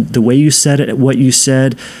the way you said it, what you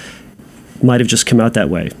said might have just come out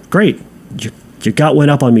that way. Great. You got one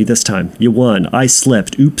up on me this time. You won. I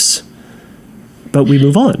slipped. Oops. But we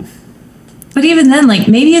move on. But even then, like,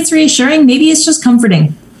 maybe it's reassuring. Maybe it's just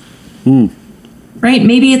comforting. Right?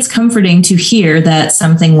 Maybe it's comforting to hear that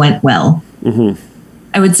something went well.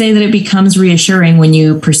 I would say that it becomes reassuring when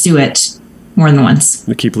you pursue it more than once.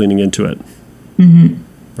 You keep leaning into it.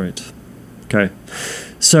 Right. Okay.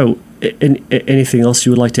 So, anything else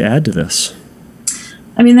you would like to add to this?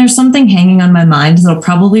 I mean, there's something hanging on my mind that I'll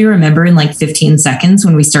probably remember in like 15 seconds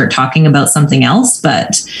when we start talking about something else.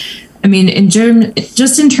 But I mean,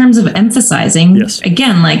 just in terms of emphasizing, yes.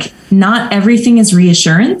 Again, like not everything is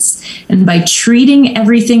reassurance. And by treating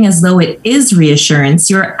everything as though it is reassurance,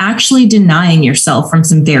 you're actually denying yourself from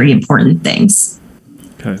some very important things.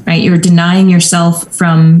 Okay. Right? You're denying yourself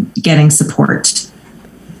from getting support.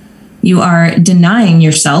 You are denying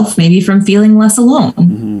yourself maybe from feeling less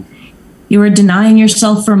alone. You are denying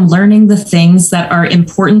yourself from learning the things that are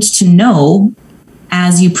important to know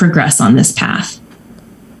as you progress on this path.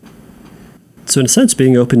 So in a sense,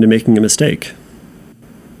 being open to making a mistake.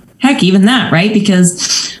 Heck, even that, right?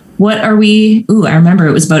 Because what are we... I remember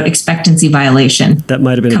it was about expectancy viation. That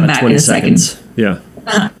might have been about 20 seconds. Yeah.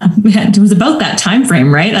 It was about that time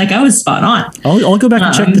frame, right? Like I was spot on. I'll go back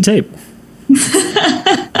and check the tape.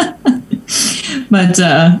 But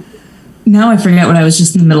now I forget what I was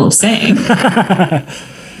just in the middle of saying.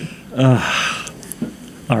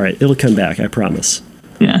 All right. It'll come back. I promise.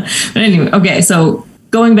 Yeah. But anyway, okay. So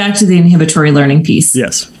going back to the inhibitory learning piece.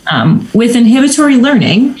 Yes. With inhibitory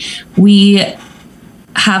learning, we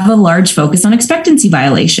have a large focus on expectancy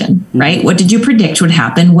violation, right? What did you predict would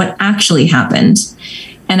happen? What actually happened?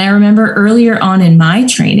 And I remember earlier on in my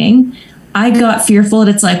training, I got fearful, and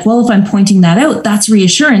it's like, well, if I'm pointing that out, that's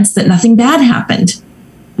reassurance that nothing bad happened.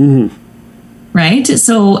 Mm-hmm. Right?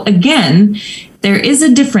 So again, there is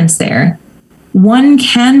a difference there. One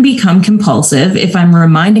can become compulsive if I'm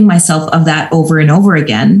reminding myself of that over and over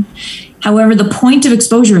again. However, the point of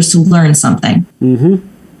exposure is to learn something. Mm-hmm.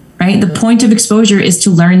 Right? The point of exposure is to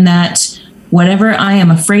learn that whatever I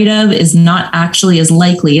am afraid of is not actually as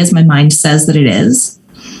likely as my mind says that it is.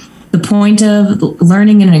 The point of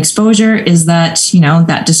learning in an exposure is that, you know,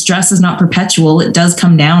 that distress is not perpetual. It does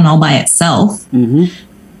come down all by itself. Mm-hmm.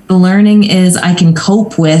 The learning is I can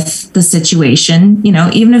cope with the situation, you know,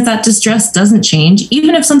 even if that distress doesn't change,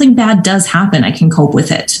 even if something bad does happen, I can cope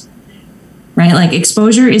with it. Right? Like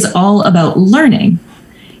exposure is all about learning.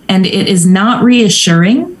 And it is not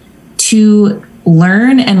reassuring to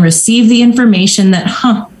learn and receive the information that,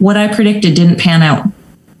 what I predicted didn't pan out.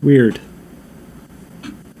 Weird.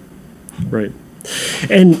 Right.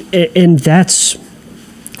 And that's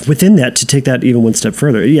within that, to take that even one step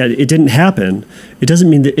further. Yeah, it didn't happen. It doesn't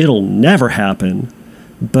mean that it'll never happen,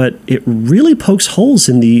 but it really pokes holes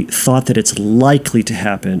in the thought that it's likely to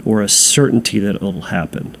happen or a certainty that it'll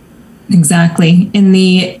happen. Exactly. In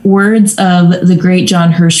the words of the great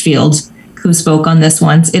John Hirschfield, who spoke on this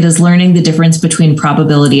once, it is learning the difference between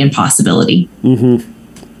probability and possibility.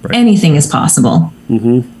 Mm-hmm. Right. Anything is possible.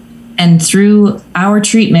 Mm-hmm. And through our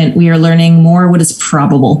treatment, we are learning more what is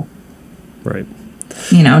probable. Right.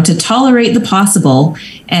 You know, to tolerate the possible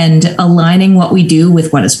and aligning what we do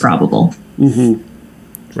with what is probable.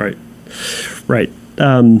 Mm-hmm. Right. Right.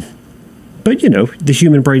 But, you know, the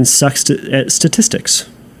human brain sucks at statistics.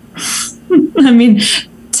 I mean,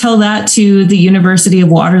 tell that to the University of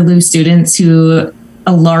Waterloo students who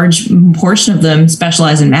a large portion of them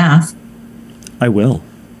specialize in math. I will.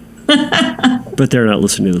 But they're not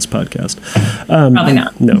listening to this podcast. Probably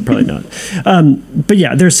not. No, probably not. But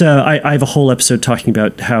yeah, there's I have a whole episode talking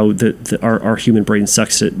about how our human brain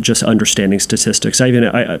sucks at just understanding statistics. One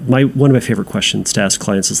of my favorite questions to ask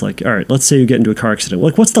clients is like, all right, let's say you get into a car accident.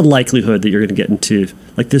 Like, what's the likelihood that you're going to get into,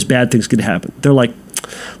 like, this bad thing's going to happen? They're like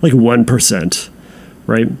 1%,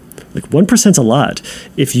 right? Like 1%'s a lot.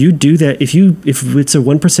 If you do that, if it's a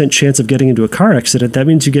 1% chance of getting into a car accident, that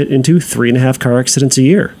means you get into 3.5 car accidents a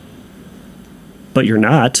year. But you're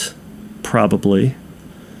not, probably.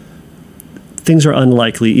 Things are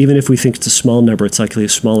unlikely. Even if we think it's a small number, it's likely a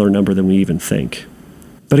smaller number than we even think.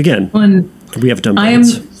 But again, we have dumb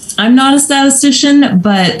brains. I'm not a statistician,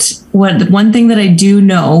 but one thing that I do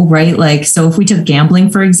know, right? Like, so if we took gambling,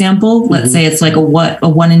 for example, let's say it's like a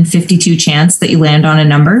 1 in 52 chance that you land on a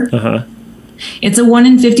number. Uh-huh. It's a 1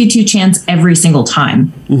 in 52 chance every single time.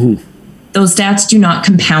 Mm-hmm. Those stats do not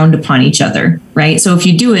compound upon each other, right? So if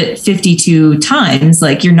you do it 52 times,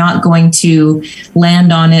 like, you're not going to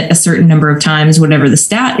land on it a certain number of times, whatever the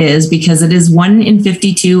stat is, because it is 1 in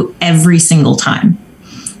 52 every single time,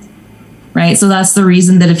 right? So that's the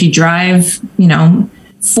reason that if you drive,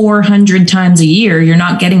 400 times a year, you're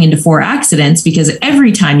not getting into 4 accidents, because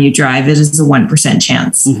every time you drive, it is a 1%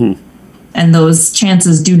 chance. Mm-hmm. And those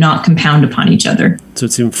chances do not compound upon each other. So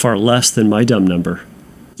it's even far less than my dumb number.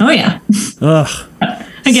 Oh, yeah. Ugh.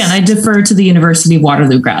 Again, I defer to the University of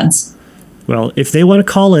Waterloo grads. Well, if they want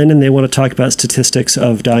to call in and they want to talk about statistics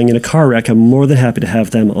of dying in a car wreck, I'm more than happy to have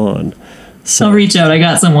them on. So, I'll reach out. I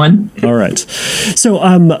got someone. All right. So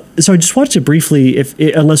I just wanted to briefly,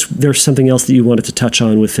 unless there's something else that you wanted to touch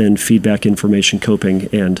on within feedback, information, coping,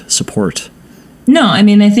 and support. No, I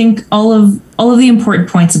mean, I think all of the important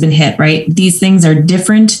points have been hit, right? These things are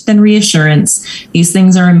different than reassurance. These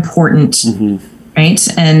things are important. Mm-hmm. Right.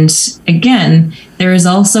 And again, there is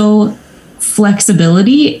also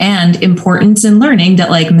flexibility and importance in learning that,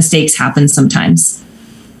 like, mistakes happen sometimes.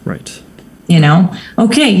 Right.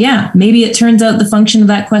 Okay, yeah, maybe it turns out the function of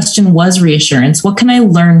that question was reassurance. What can I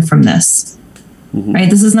learn from this? Mm-hmm. Right.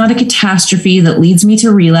 This is not a catastrophe that leads me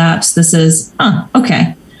to relapse. This is,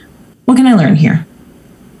 okay, what can I learn here?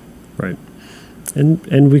 Right.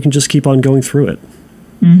 And we can just keep on going through it.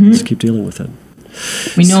 Mm-hmm. Just keep dealing with it.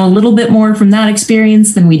 We know a little bit more from that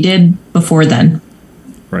experience than we did before then.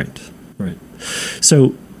 Right.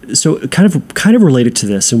 So kind of related to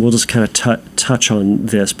this, and we'll just kind of touch on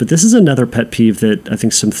this, but this is another pet peeve that I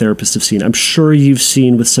think some therapists have seen. I'm sure you've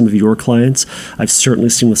seen with some of your clients. I've certainly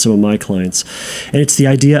seen with some of my clients. And it's the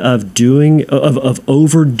idea of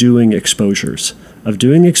overdoing exposures. Of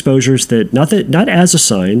doing exposures that not as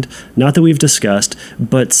assigned, not that we've discussed,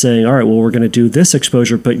 but saying, all right, well, we're going to do this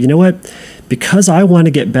exposure, but you know what? Because I want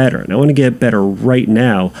to get better, and I want to get better right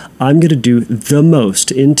now, I'm going to do the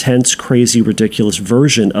most intense, crazy, ridiculous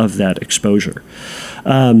version of that exposure.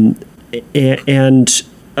 And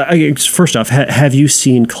first off, have you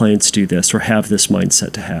seen clients do this or have this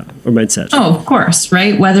mindset? Oh, of course,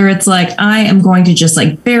 right? Whether it's like, I am going to just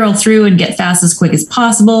like barrel through and get fast as quick as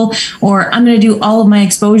possible, or I'm going to do all of my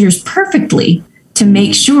exposures perfectly to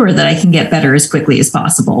make sure that I can get better as quickly as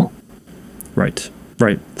possible. Right.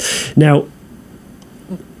 Now,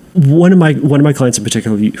 one of my clients in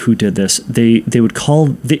particular who did this, they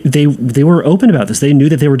were open about this. They knew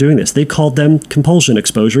that they were doing this. They called them compulsion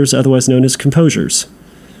exposures, otherwise known as composures.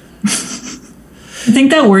 I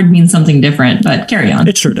think that word means something different, but carry on.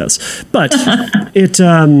 It sure does. But it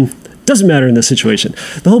doesn't matter in this situation.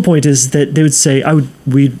 The whole point is that they would say,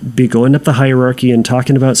 we'd be going up the hierarchy and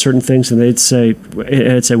talking about certain things, and I'd say,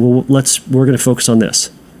 well, we're going to focus on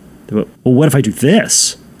this. Well, what if I do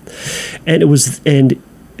this? And it was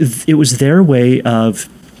their way of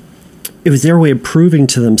proving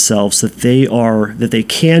to themselves that they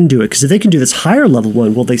can do it. Because if they can do this higher level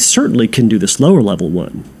one, well, they certainly can do this lower level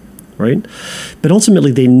one, right? But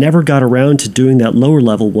ultimately, they never got around to doing that lower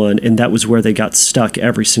level one, and that was where they got stuck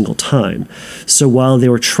every single time. So while they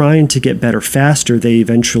were trying to get better faster, they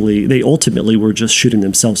ultimately were just shooting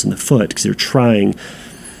themselves in the foot because they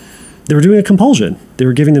were doing a compulsion. They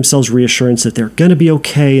were giving themselves reassurance that they're going to be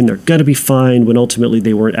okay and they're going to be fine, when ultimately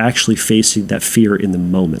they weren't actually facing that fear in the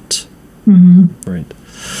moment. Mm-hmm. Right.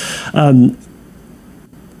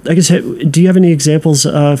 I guess, do you have any examples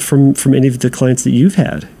from any of the clients that you've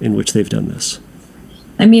had in which they've done this?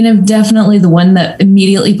 I mean, definitely the one that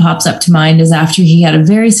immediately pops up to mind is after he had a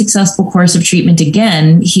very successful course of treatment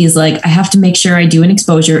again, he's like, I have to make sure I do an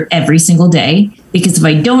exposure every single day, because if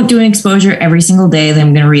I don't do an exposure every single day, then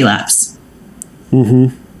I'm going to relapse.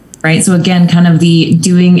 Mm-hmm. Right. So again, kind of the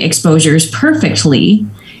doing exposures perfectly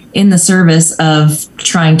in the service of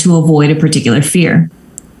trying to avoid a particular fear.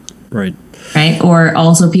 Right. Right. Or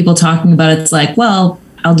also people talking about it's like, well,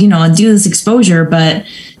 I'll do this exposure, but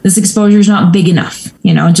this exposure is not big enough,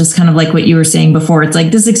 just kind of like what you were saying before. It's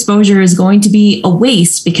like this exposure is going to be a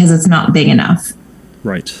waste because it's not big enough.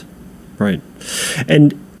 Right.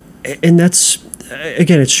 And that's,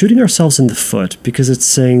 again, it's shooting ourselves in the foot, because it's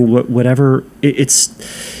saying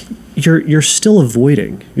you're still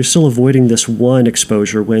avoiding this one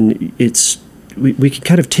exposure when we can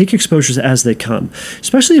kind of take exposures as they come,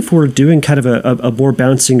 especially if we're doing kind of a more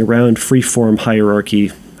bouncing around free-form hierarchy,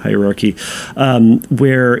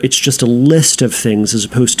 where it's just a list of things as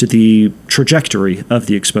opposed to the trajectory of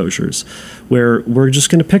the exposures, where we're just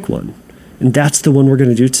going to pick one. And that's the one we're going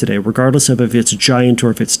to do today, regardless of if it's giant or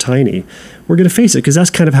if it's tiny. We're going to face it, because that's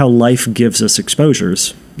kind of how life gives us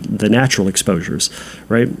exposures, the natural exposures,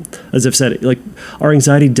 right? As I've said, like, our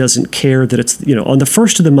anxiety doesn't care that it's, on the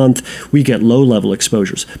first of the month, we get low-level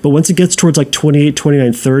exposures. But once it gets towards like 28,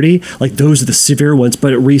 29, 30, like those are the severe ones,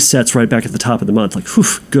 but it resets right back at the top of the month. Like,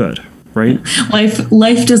 whew, good, right?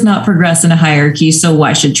 Life does not progress in a hierarchy, so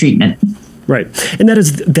why should treatment? Right, and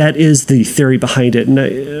that is the theory behind it, and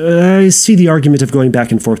I see the argument of going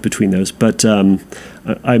back and forth between those, but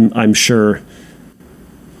I'm sure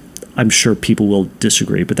people will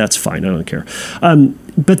disagree, but that's fine. I don't care.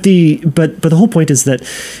 But the whole point is that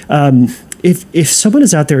if someone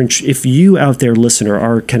is out there, and if you out there, listener,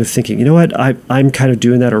 are kind of thinking, you know what, I'm kind of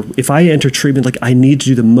doing that, or if I enter treatment, like, I need to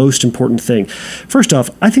do the most important thing. First off,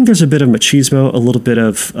 I think there's a bit of machismo, a little bit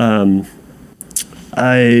of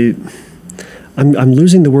I'm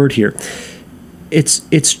losing the word here.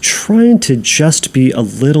 It's trying to just be a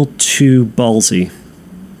little too ballsy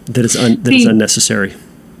that is unnecessary.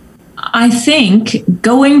 I think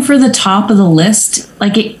going for the top of the list,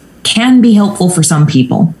 like, it can be helpful for some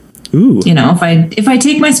people. Ooh. If I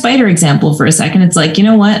take my spider example for a second, it's like, you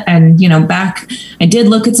know what? And, back, I did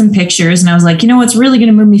look at some pictures and I was like, what's really going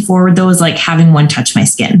to move me forward though is like having one touch my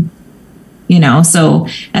skin, so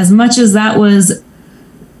as much as that was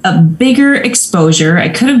a bigger exposure, I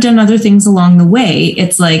could have done other things along the way.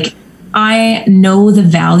 It's like, I know the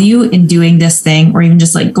value in doing this thing, or even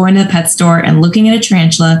just like going to the pet store and looking at a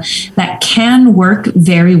tarantula. That can work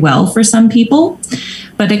very well for some people,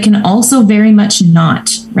 but it can also very much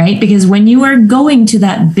not, right? Because when you are going to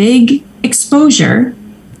that big exposure,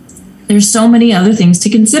 there's so many other things to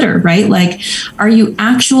consider, right? Like, are you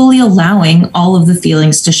actually allowing all of the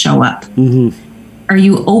feelings to show up? Mm-hmm. Are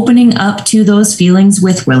you opening up to those feelings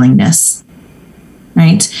with willingness,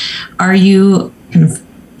 right? Are you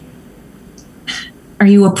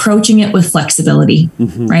approaching it with flexibility,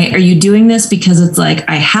 mm-hmm. right? Are you doing this because it's like,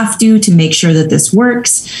 I have to make sure that this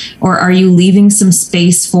works? Or are you leaving some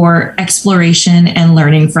space for exploration and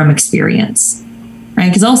learning from experience, right?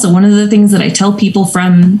 Because also one of the things that I tell people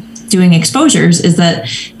from doing exposures is that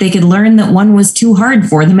they could learn that one was too hard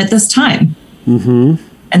for them at this time. Mm-hmm.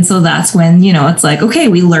 And so that's when, it's like, okay,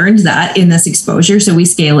 we learned that in this exposure, so we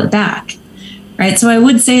scale it back. Right. So I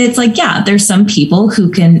would say it's like, yeah, there's some people who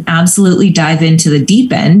can absolutely dive into the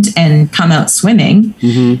deep end and come out swimming.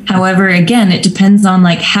 However, again, it depends on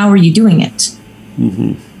like, how are you doing it?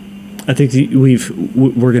 I think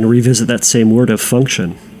we're going to revisit that same word of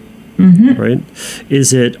function. Right?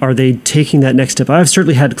 Are they taking that next step? I've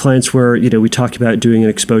certainly had clients where, we talk about doing an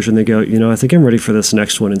exposure and they go, I think I'm ready for this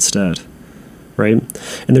next one instead. Right?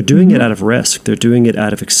 And they're doing it out of risk. They're doing it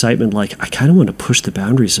out of excitement. Like, I kind of want to push the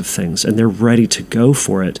boundaries of things, and they're ready to go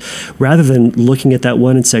for it, rather than looking at that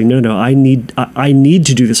one and saying, no, I need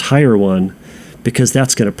to do this higher one because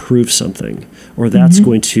that's going to prove something, or that's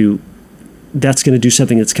going to do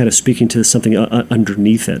something that's kind of speaking to something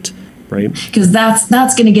underneath it. Right. Because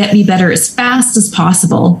that's going to get me better as fast as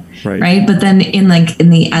possible. Right. But then in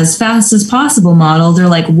the as fast as possible model, they're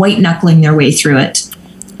like white knuckling their way through it,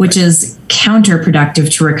 which is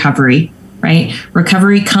counterproductive to recovery, right?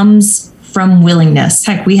 Recovery comes from willingness.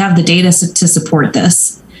 Heck, we have the data to support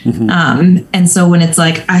this. And so when it's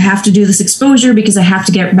like, I have to do this exposure because I have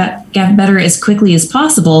to get better as quickly as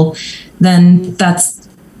possible, then that's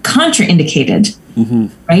contraindicated,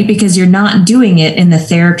 right? Because you're not doing it in the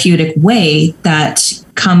therapeutic way that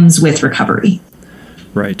comes with recovery.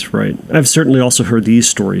 Right. I've certainly also heard these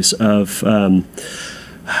stories of, have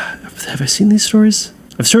I seen these stories?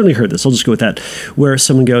 I've certainly heard this. I'll just go with that, where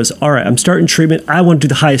someone goes, all right, I'm starting treatment. I want to do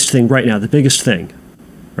the highest thing right now, the biggest thing,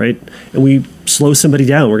 right? And we slow somebody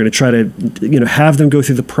down. We're going to try to, have them go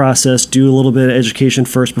through the process, do a little bit of education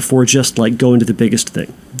first before just like going to the biggest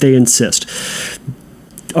thing. They insist.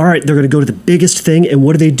 All right, they're going to go to the biggest thing. And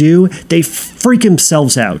what do? They freak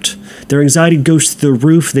themselves out. Their anxiety goes through the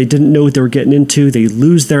roof. They didn't know what they were getting into. They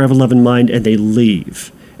lose their ever-loving mind and they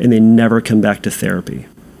leave. And they never come back to therapy.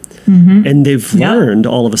 And they've learned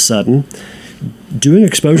all of a sudden, doing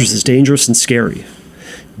exposures is dangerous and scary.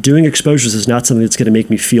 Doing exposures is not something that's going to make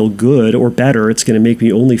me feel good or better. It's going to make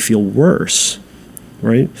me only feel worse,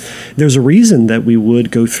 right? There's a reason that we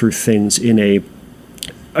would go through things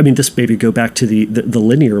this maybe go back to the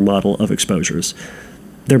linear model of exposures.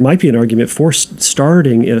 There might be an argument for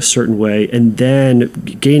starting in a certain way and then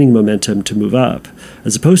gaining momentum to move up,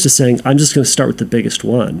 as opposed to saying, I'm just going to start with the biggest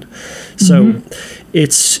one. So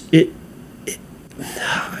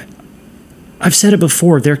I've said it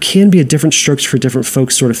before, there can be a different strokes for different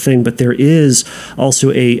folks sort of thing, but there is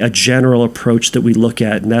also a general approach that we look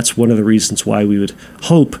at, and that's one of the reasons why we would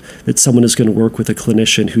hope that someone is going to work with a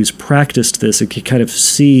clinician who's practiced this and can kind of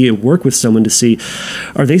work with someone to see,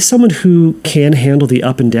 are they someone who can handle the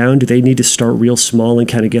up and down? Do they need to start real small and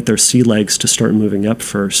kind of get their sea legs to start moving up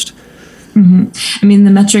first? The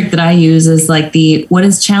metric that I use is like what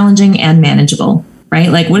is challenging and manageable. Right?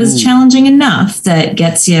 Like, what is challenging enough that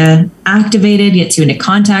gets you activated, gets you into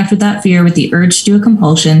contact with that fear, with the urge to do a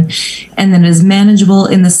compulsion, and then is manageable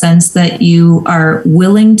in the sense that you are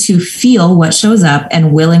willing to feel what shows up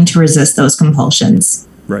and willing to resist those compulsions.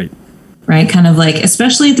 Right. Kind of like,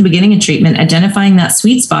 especially at the beginning of treatment, identifying that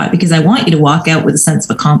sweet spot, because I want you to walk out with a sense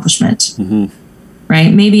of accomplishment.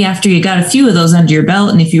 Right? Maybe after you got a few of those under your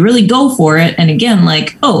belt, and if you really go for it, and again,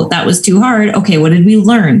 like, oh, that was too hard. Okay, what did we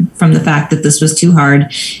learn from the fact that this was too hard?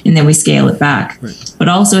 And then we scale it back. Right. But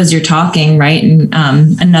also, as you're talking, right, and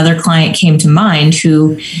another client came to mind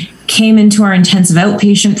who came into our intensive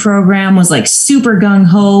outpatient program, was like super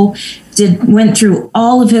gung-ho, went through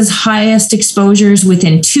all of his highest exposures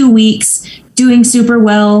within 2 weeks, doing super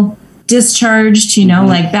well, discharged,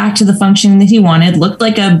 like back to the function that he wanted, looked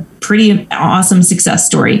like a pretty awesome success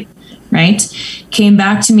story, right? Came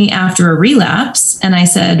back to me after a relapse. And I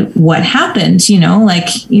said, what happened?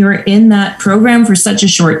 Like, you're in that program for such a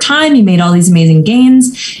short time. You made all these amazing gains.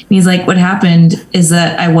 And he's like, what happened is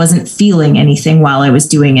that I wasn't feeling anything while I was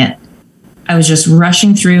doing it. I was just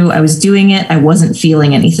rushing through. I was doing it. I wasn't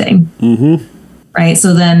feeling anything. Right.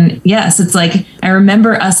 So then, yes, it's like, I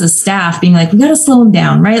remember us as staff being like, we got to slow him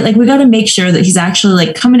down, right? Like, we got to make sure that he's actually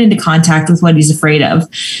like coming into contact with what he's afraid of.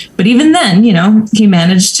 But even then, he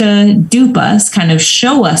managed to dupe us, kind of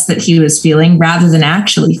show us that he was feeling rather than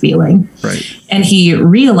actually feeling. Right. And he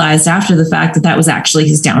realized after the fact that that was actually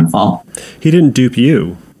his downfall. He didn't dupe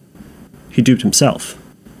you. He duped himself.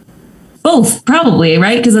 Both, probably,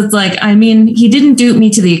 right? Because it's like, he didn't dupe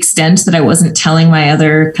me to the extent that I wasn't telling my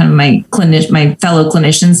other kind of my fellow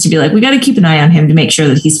clinicians to be like, we got to keep an eye on him to make sure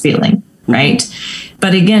that he's feeling, right?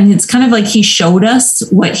 But again, it's kind of like he showed us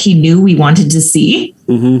what he knew we wanted to see.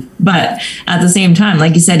 But at the same time,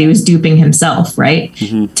 like you said, he was duping himself, right?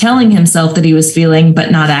 Telling himself that he was feeling,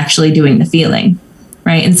 but not actually doing the feeling.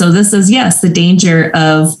 right? And so this is, yes, the danger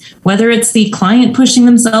of whether it's the client pushing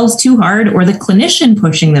themselves too hard or the clinician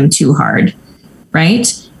pushing them too hard,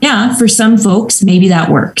 right? Yeah, for some folks, maybe that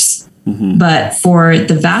works. Mm-hmm. But for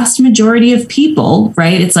the vast majority of people,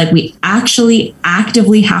 right, it's like we actually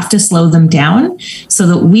actively have to slow them down so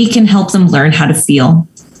that we can help them learn how to feel,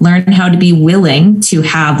 learn how to be willing to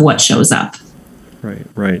have what shows up.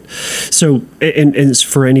 Right. So, and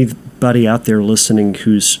for anybody out there listening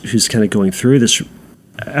who's kind of going through this,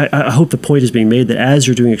 I hope the point is being made that as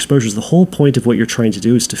you're doing exposures, the whole point of what you're trying to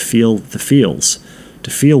do is to feel the feels, to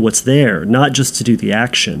feel what's there, not just to do the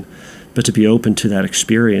action, but to be open to that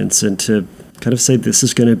experience and to kind of say, this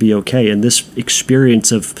is going to be okay. And this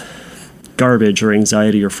experience of garbage or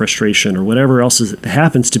anxiety or frustration or whatever else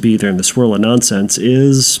happens to be there in the swirl of nonsense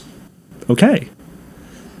is okay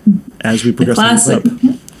as we progress up.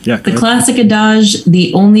 Yeah, the classic adage,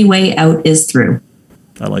 the only way out is through.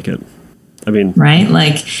 I like it. I mean, right?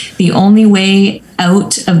 Like the only way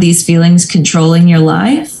out of these feelings controlling your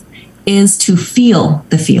life is to feel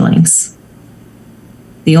the feelings.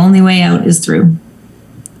 The only way out is through.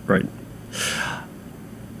 Right.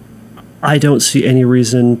 I don't see any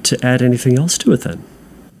reason to add anything else to it then.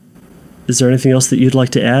 Is there anything else that you'd like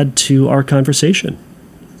to add to our conversation?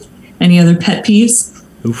 Any other pet peeves?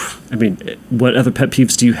 Oof. I mean, what other pet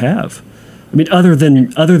peeves do you have? I mean, other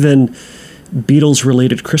than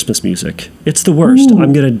Beatles-related Christmas music, it's the worst. Ooh.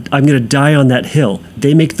 I'm gonna die on that hill.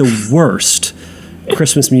 They make the worst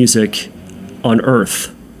Christmas music on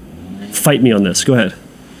earth. Fight me on this. Go ahead.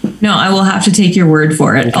 No, I will have to take your word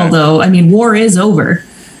for it. Okay. Although, I mean, war is over.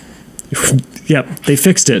 Yep, they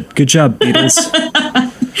fixed it. Good job, Beatles.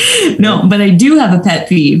 No, but I do have a pet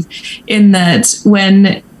peeve in that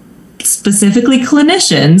when specifically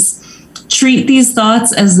clinicians treat these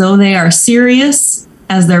thoughts as though they are serious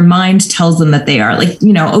as their mind tells them that they are. Like,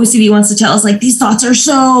 you know, OCD wants to tell us like these thoughts are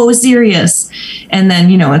so serious. And then,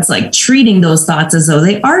 you know, it's like treating those thoughts as though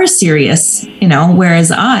they are serious, you know,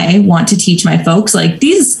 whereas I want to teach my folks like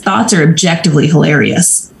these thoughts are objectively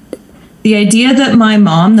hilarious. The idea that my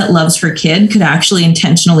mom that loves her kid could actually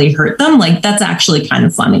intentionally hurt them, like that's actually kind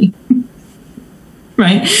of funny.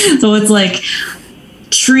 Right? So it's like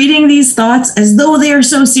treating these thoughts as though they are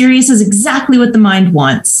so serious is exactly what the mind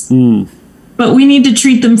wants. Mm. But we need to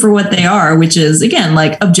treat them for what they are, which is, again,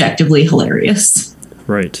 like objectively hilarious.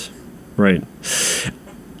 Right.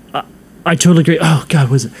 I totally agree. Oh,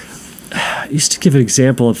 God, was it? I used to give an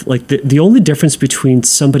example of like the only difference between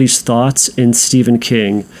somebody's thoughts and Stephen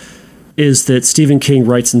King is that Stephen King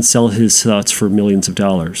writes and sells his thoughts for millions of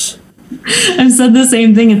dollars. I've said the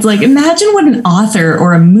same thing. It's like, imagine what an author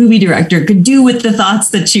or a movie director could do with the thoughts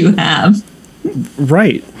that you have.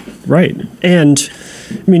 Right. And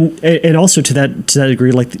I mean, and also to that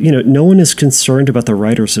degree, like, you know, no one is concerned about the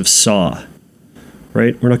writers of Saw,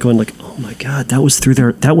 right? We're not going like, oh my God, that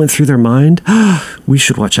went through their mind. We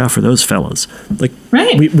should watch out for those fellows. Like,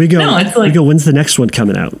 right. we go, when's the next one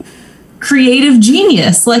coming out? Creative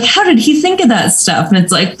genius. Like, how did he think of that stuff? And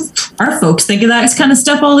it's like, our folks think of that kind of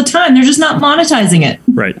stuff all the time. They're just not monetizing it.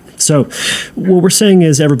 Right. So what we're saying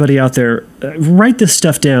is, everybody out there, write this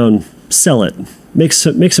stuff down, sell it. Make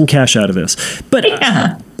some cash out of this. But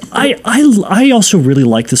yeah. I also really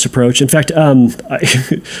like this approach. In fact, I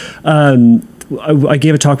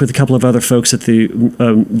gave a talk with a couple of other folks at the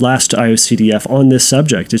last IOCDF on this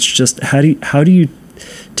subject. It's just how do you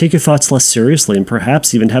take your thoughts less seriously and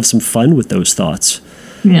perhaps even have some fun with those thoughts?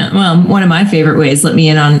 Yeah. Well, one of my favorite ways. Let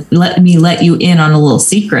me let you in on a little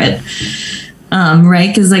secret. Right?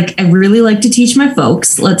 Because like I really like to teach my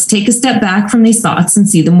folks. Let's take a step back from these thoughts and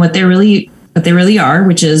see them what they really are,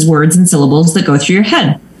 which is words and syllables that go through your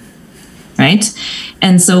head. Right?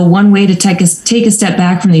 And so one way to take a step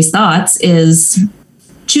back from these thoughts is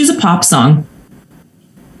choose a pop song.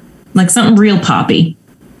 Like something real poppy.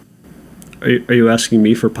 Are you asking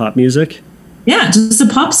me for pop music? Yeah, just a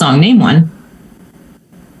pop song. Name one.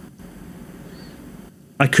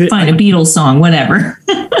 I could find a Beatles song, whatever.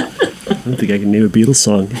 I don't think I can name a Beatles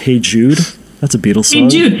song. Hey Jude. That's a Beatles song, Hey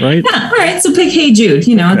Jude, right? Yeah, all right. So pick Hey Jude.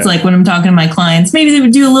 You know, okay. It's like when I'm talking to my clients, maybe they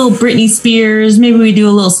would do a little Britney Spears, maybe we do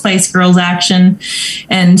a little Spice Girls action.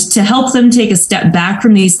 And to help them take a step back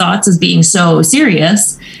from these thoughts as being so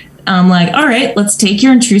serious, I'm like, all right, let's take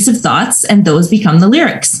your intrusive thoughts and those become the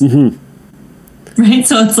lyrics. Mm-hmm. Right?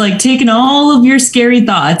 So it's like taking all of your scary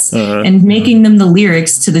thoughts and making them the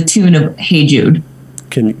lyrics to the tune of Hey Jude.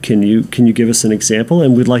 Can you give us an example?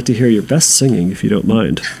 And we'd like to hear your best singing, if you don't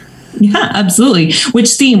mind. Yeah, absolutely. Which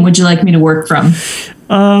theme would you like me to work from?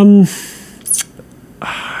 Dying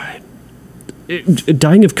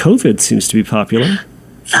of COVID seems to be popular.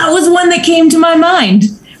 That was one that came to my mind.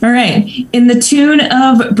 All right. In the tune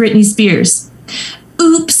of Britney Spears.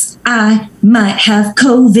 Oops, I might have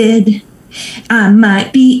COVID. I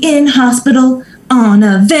might be in hospital on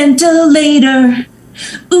a ventilator.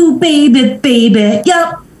 Ooh, baby, baby,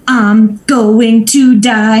 yup, I'm going to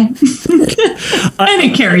die. And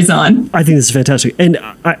it carries on. I think this is fantastic. And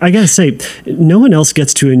I got to say, no one else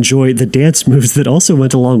gets to enjoy the dance moves that also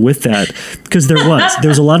went along with that, because there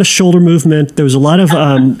was a lot of shoulder movement. There was a lot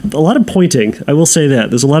of pointing. I will say that.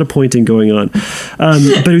 There's a lot of pointing going on.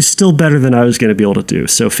 But it was still better than I was going to be able to do.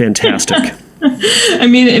 So fantastic. I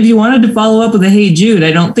mean, if you wanted to follow up with a Hey Jude,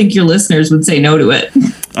 I don't think your listeners would say no to it.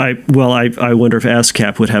 I wonder if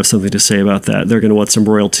ASCAP would have something to say about that. They're going to want some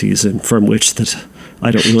royalties, and from which that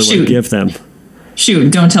I don't really want to give them.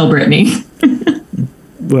 Shoot, don't tell Brittany.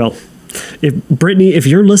 Well, if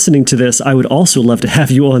you're listening to this, I would also love to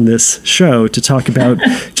have you on this show to talk about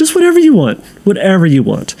just whatever you want. But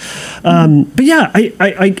yeah,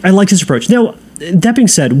 I like this approach. Now, that being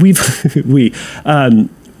said,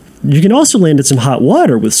 you can also land in some hot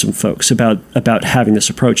water with some folks about having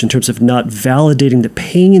this approach in terms of not validating the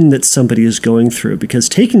pain that somebody is going through, because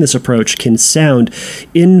taking this approach can sound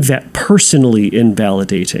personally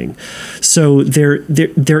invalidating. So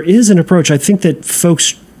there is an approach. I think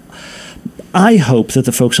that I hope that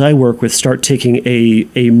the folks I work with start taking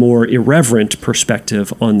a more irreverent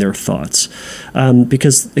perspective on their thoughts.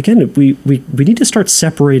 Because, again, we need to start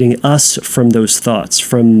separating us from those thoughts,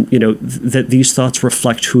 from, that these thoughts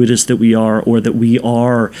reflect who it is that we are, or that we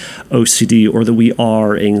are OCD, or that we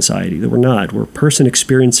are anxiety. That we're not. We're a person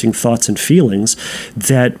experiencing thoughts and feelings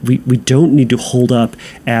that we don't need to hold up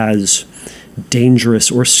as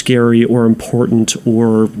dangerous or scary or important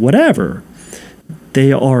or whatever.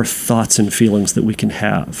 They are thoughts and feelings that we can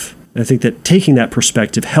have. I think that taking that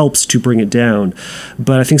perspective helps to bring it down.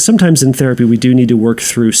 But I think sometimes in therapy, we do need to work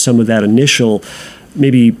through some of that initial,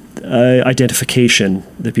 maybe identification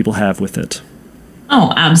that people have with it.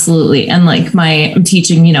 Oh, absolutely. And I'm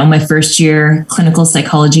teaching, my first year clinical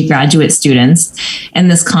psychology graduate students, and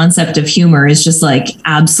this concept of humor is just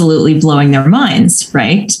absolutely blowing their minds,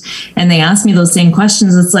 right? And they ask me those same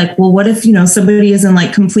questions. It's well, what if, somebody is in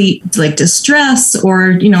complete distress,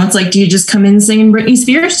 or, it's do you just come in singing Britney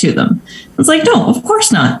Spears to them? It's no, of course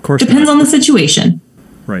not. Of course Depends on the situation.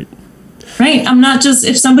 Right. Right. I'm not just,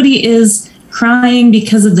 if somebody is crying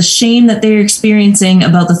because of the shame that they're experiencing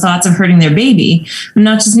about the thoughts of hurting their baby, I'm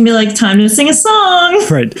not just gonna be time to sing a song.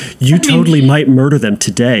 Right. You totally might murder them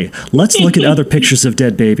today. Let's look at other pictures of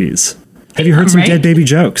dead babies. Have you heard some dead baby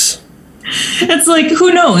jokes? It's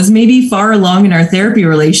who knows? Maybe far along in our therapy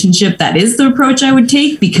relationship, that is the approach I would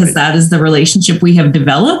take, because that is the relationship we have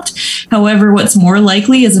developed. However, what's more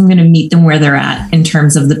likely is I'm going to meet them where they're at in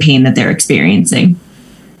terms of the pain that they're experiencing.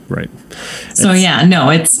 Right. So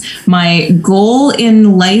it's my goal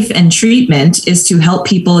in life and treatment is to help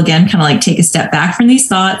people, again, kind of take a step back from these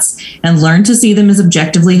thoughts and learn to see them as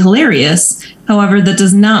objectively hilarious. However, that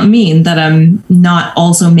does not mean that I'm not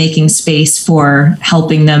also making space for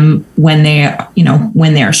helping them when they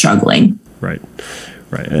are struggling. Right.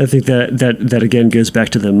 Right. I think that again goes back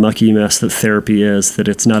to the mucky mess that therapy is, that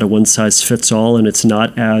it's not a one size fits all, and it's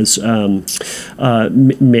not as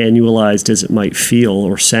manualized as it might feel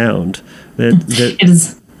or sound. It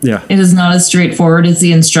is. Yeah. It is not as straightforward as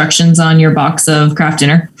the instructions on your box of Kraft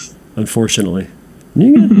Dinner. Unfortunately.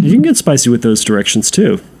 You can get spicy with those directions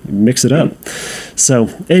too. Mix it up. So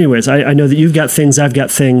anyways, I know that you've got things, I've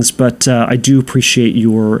got things, but I do appreciate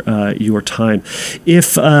your time.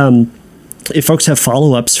 If folks have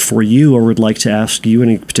follow-ups for you or would like to ask you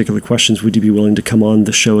any particular questions, would you be willing to come on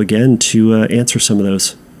the show again to answer some of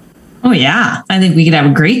those? Oh, yeah. I think we could have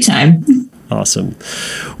a great time. Awesome.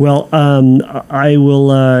 Well, I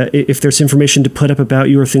will, if there's information to put up about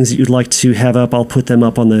you or things that you'd like to have up, I'll put them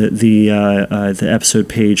up on the episode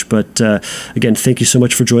page. But again, thank you so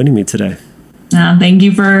much for joining me today. Thank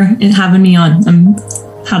you for having me on.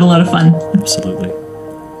 Had a lot of fun. Absolutely.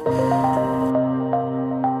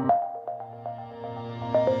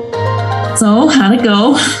 So, how'd it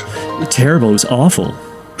go? Terrible. It was awful.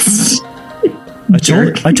 I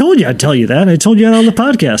told you I'd tell you that. I told you that on the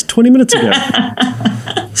podcast 20 minutes ago.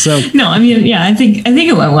 So no, I mean, yeah, I think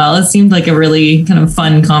it went well. It seemed like a really kind of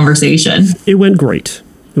fun conversation. It went great.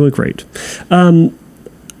 I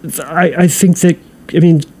think that,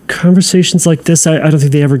 conversations like this, I don't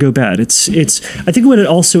think they ever go bad. It's. I think what it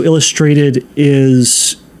also illustrated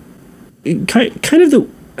is kind of the.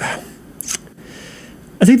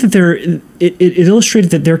 I think that it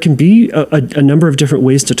illustrated that there can be a number of different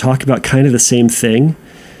ways to talk about kind of the same thing,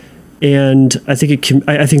 and I think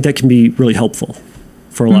I think that can be really helpful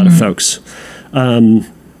for a lot of folks.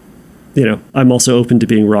 I'm also open to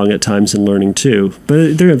being wrong at times and learning too.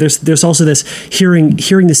 But there's also this hearing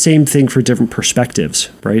the same thing for different perspectives,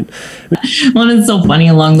 right? Well, it's so funny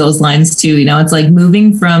along those lines too. It's like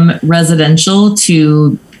moving from residential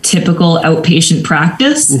to typical outpatient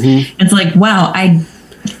practice. Mm-hmm. It's like, wow, I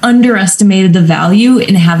underestimated the value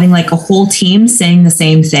in having like a whole team saying the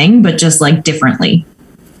same thing, but just like differently.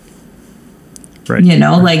 Right.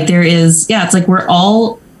 Like there is, it's like we're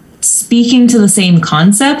all speaking to the same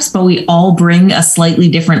concepts, but we all bring a slightly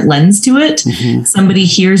different lens to it. Mm-hmm. Somebody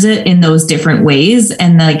hears it in those different ways,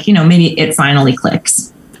 and like, maybe it finally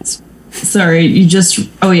clicks. Sorry,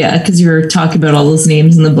 because you were talking about all those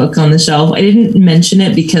names in the book on the shelf. I didn't mention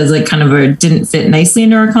it because it kind of didn't fit nicely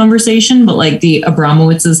into our conversation, but like the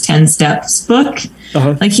Abramowitz's 10 Steps book,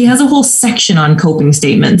 like he has a whole section on coping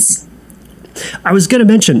statements. I was going to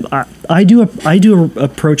mention, I do a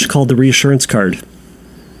approach called the reassurance card.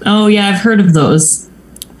 Oh yeah, I've heard of those.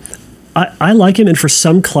 I like him, and for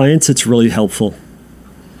some clients, it's really helpful.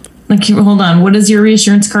 Like, hold on, what does your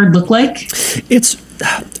reassurance card look like? It's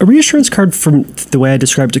a reassurance card, from the way I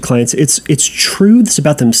describe it to clients. It's truths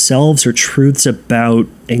about themselves or truths about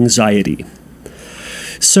anxiety.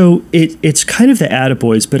 So it's kind of the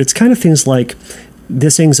attaboys, but it's kind of things like,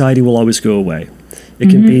 this anxiety will always go away. It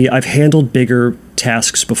can be, I've handled bigger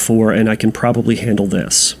tasks before, and I can probably handle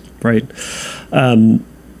this, right?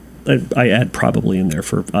 I add probably in there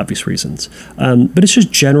for obvious reasons. But it's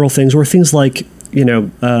just general things, or things like,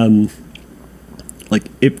 like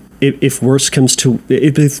if worse comes to,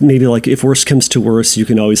 if worse comes to worse, you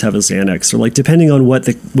can always have a Xanax, or like depending on what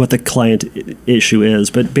the client issue is.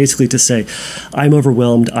 But basically to say, I'm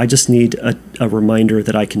overwhelmed. I just need a reminder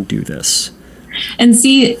that I can do this. And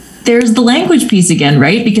see, there's the language piece again,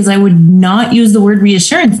 right? Because I would not use the word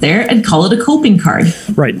reassurance there. I'd call it a coping card.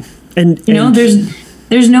 Right. And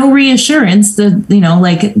there's no reassurance that,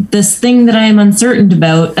 like this thing that I am uncertain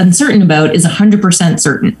about is 100%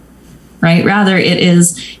 certain, right? Rather, it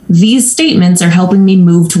is, these statements are helping me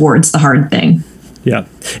move towards the hard thing. Yeah.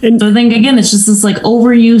 And so I think, again, it's just this like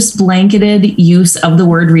overuse, blanketed use of the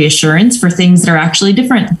word reassurance for things that are actually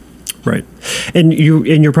different. Right. And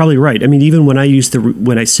you're probably right. I mean, even when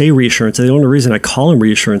I say reassurance, the only reason I call him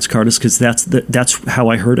reassurance card is because that's how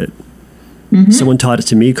I heard it. Mm-hmm. Someone taught it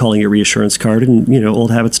to me, calling it reassurance card, and old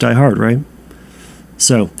habits die hard, right?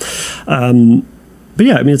 So, but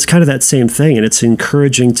yeah, I mean, it's kind of that same thing, and it's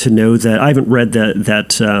encouraging to know that I haven't read that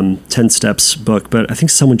 10 Steps book, but I think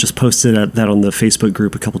someone just posted that on the Facebook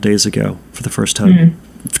group a couple days ago for the first time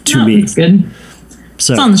to me. That's good.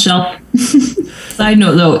 So, it's on the shelf. Side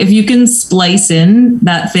note, though, if you can splice in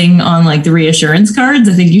that thing on like the reassurance cards,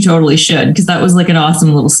 I think you totally should, because that was like an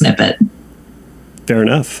awesome little snippet. Fair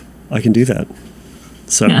enough. I can do that.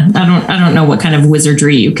 So yeah, I don't know what kind of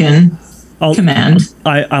wizardry you can command.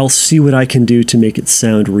 I'll see what I can do to make it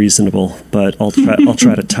sound reasonable, but I'll try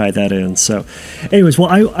to tie that in. So, anyways, well,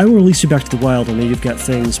 I will release you back to the wild. I know you've got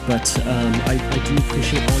things, but I do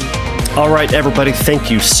appreciate all your. All right, everybody,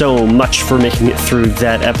 thank you so much for making it through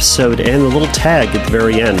that episode and the little tag at the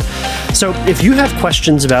very end. So if you have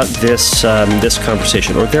questions about this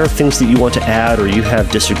conversation, or there are things that you want to add, or you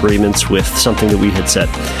have disagreements with something that we had said,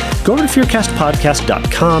 go over to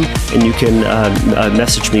fearcastpodcast.com and you can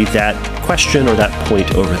message me that question or that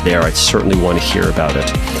point over there. I certainly want to hear about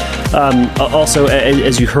it. Also,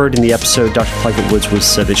 as you heard in the episode, Dr. Plunkett Woods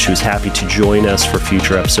said that she was happy to join us for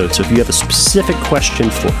future episodes. So if you have a specific question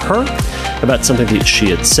for her about something that she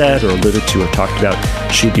had said or alluded to or talked about,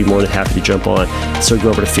 she'd be more than happy to jump on. So go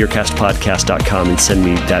over to fearcastpodcast.com and send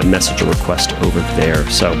me that message or request over there.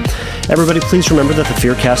 So everybody, please remember that the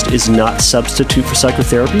Fearcast is not a substitute for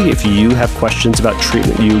psychotherapy. If you have questions about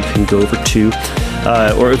treatment, you can go over to,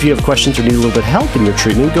 or if you have questions or need a little bit of help in your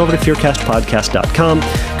treatment, go over to fearcastpodcast.com,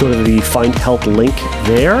 go to the Find Help link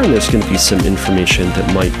there, and there's going to be some information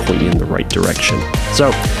that might point you in the right direction.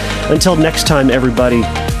 So until next time, everybody,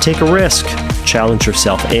 take a risk, challenge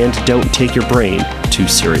yourself, and don't take your brain too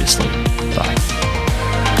seriously. Bye.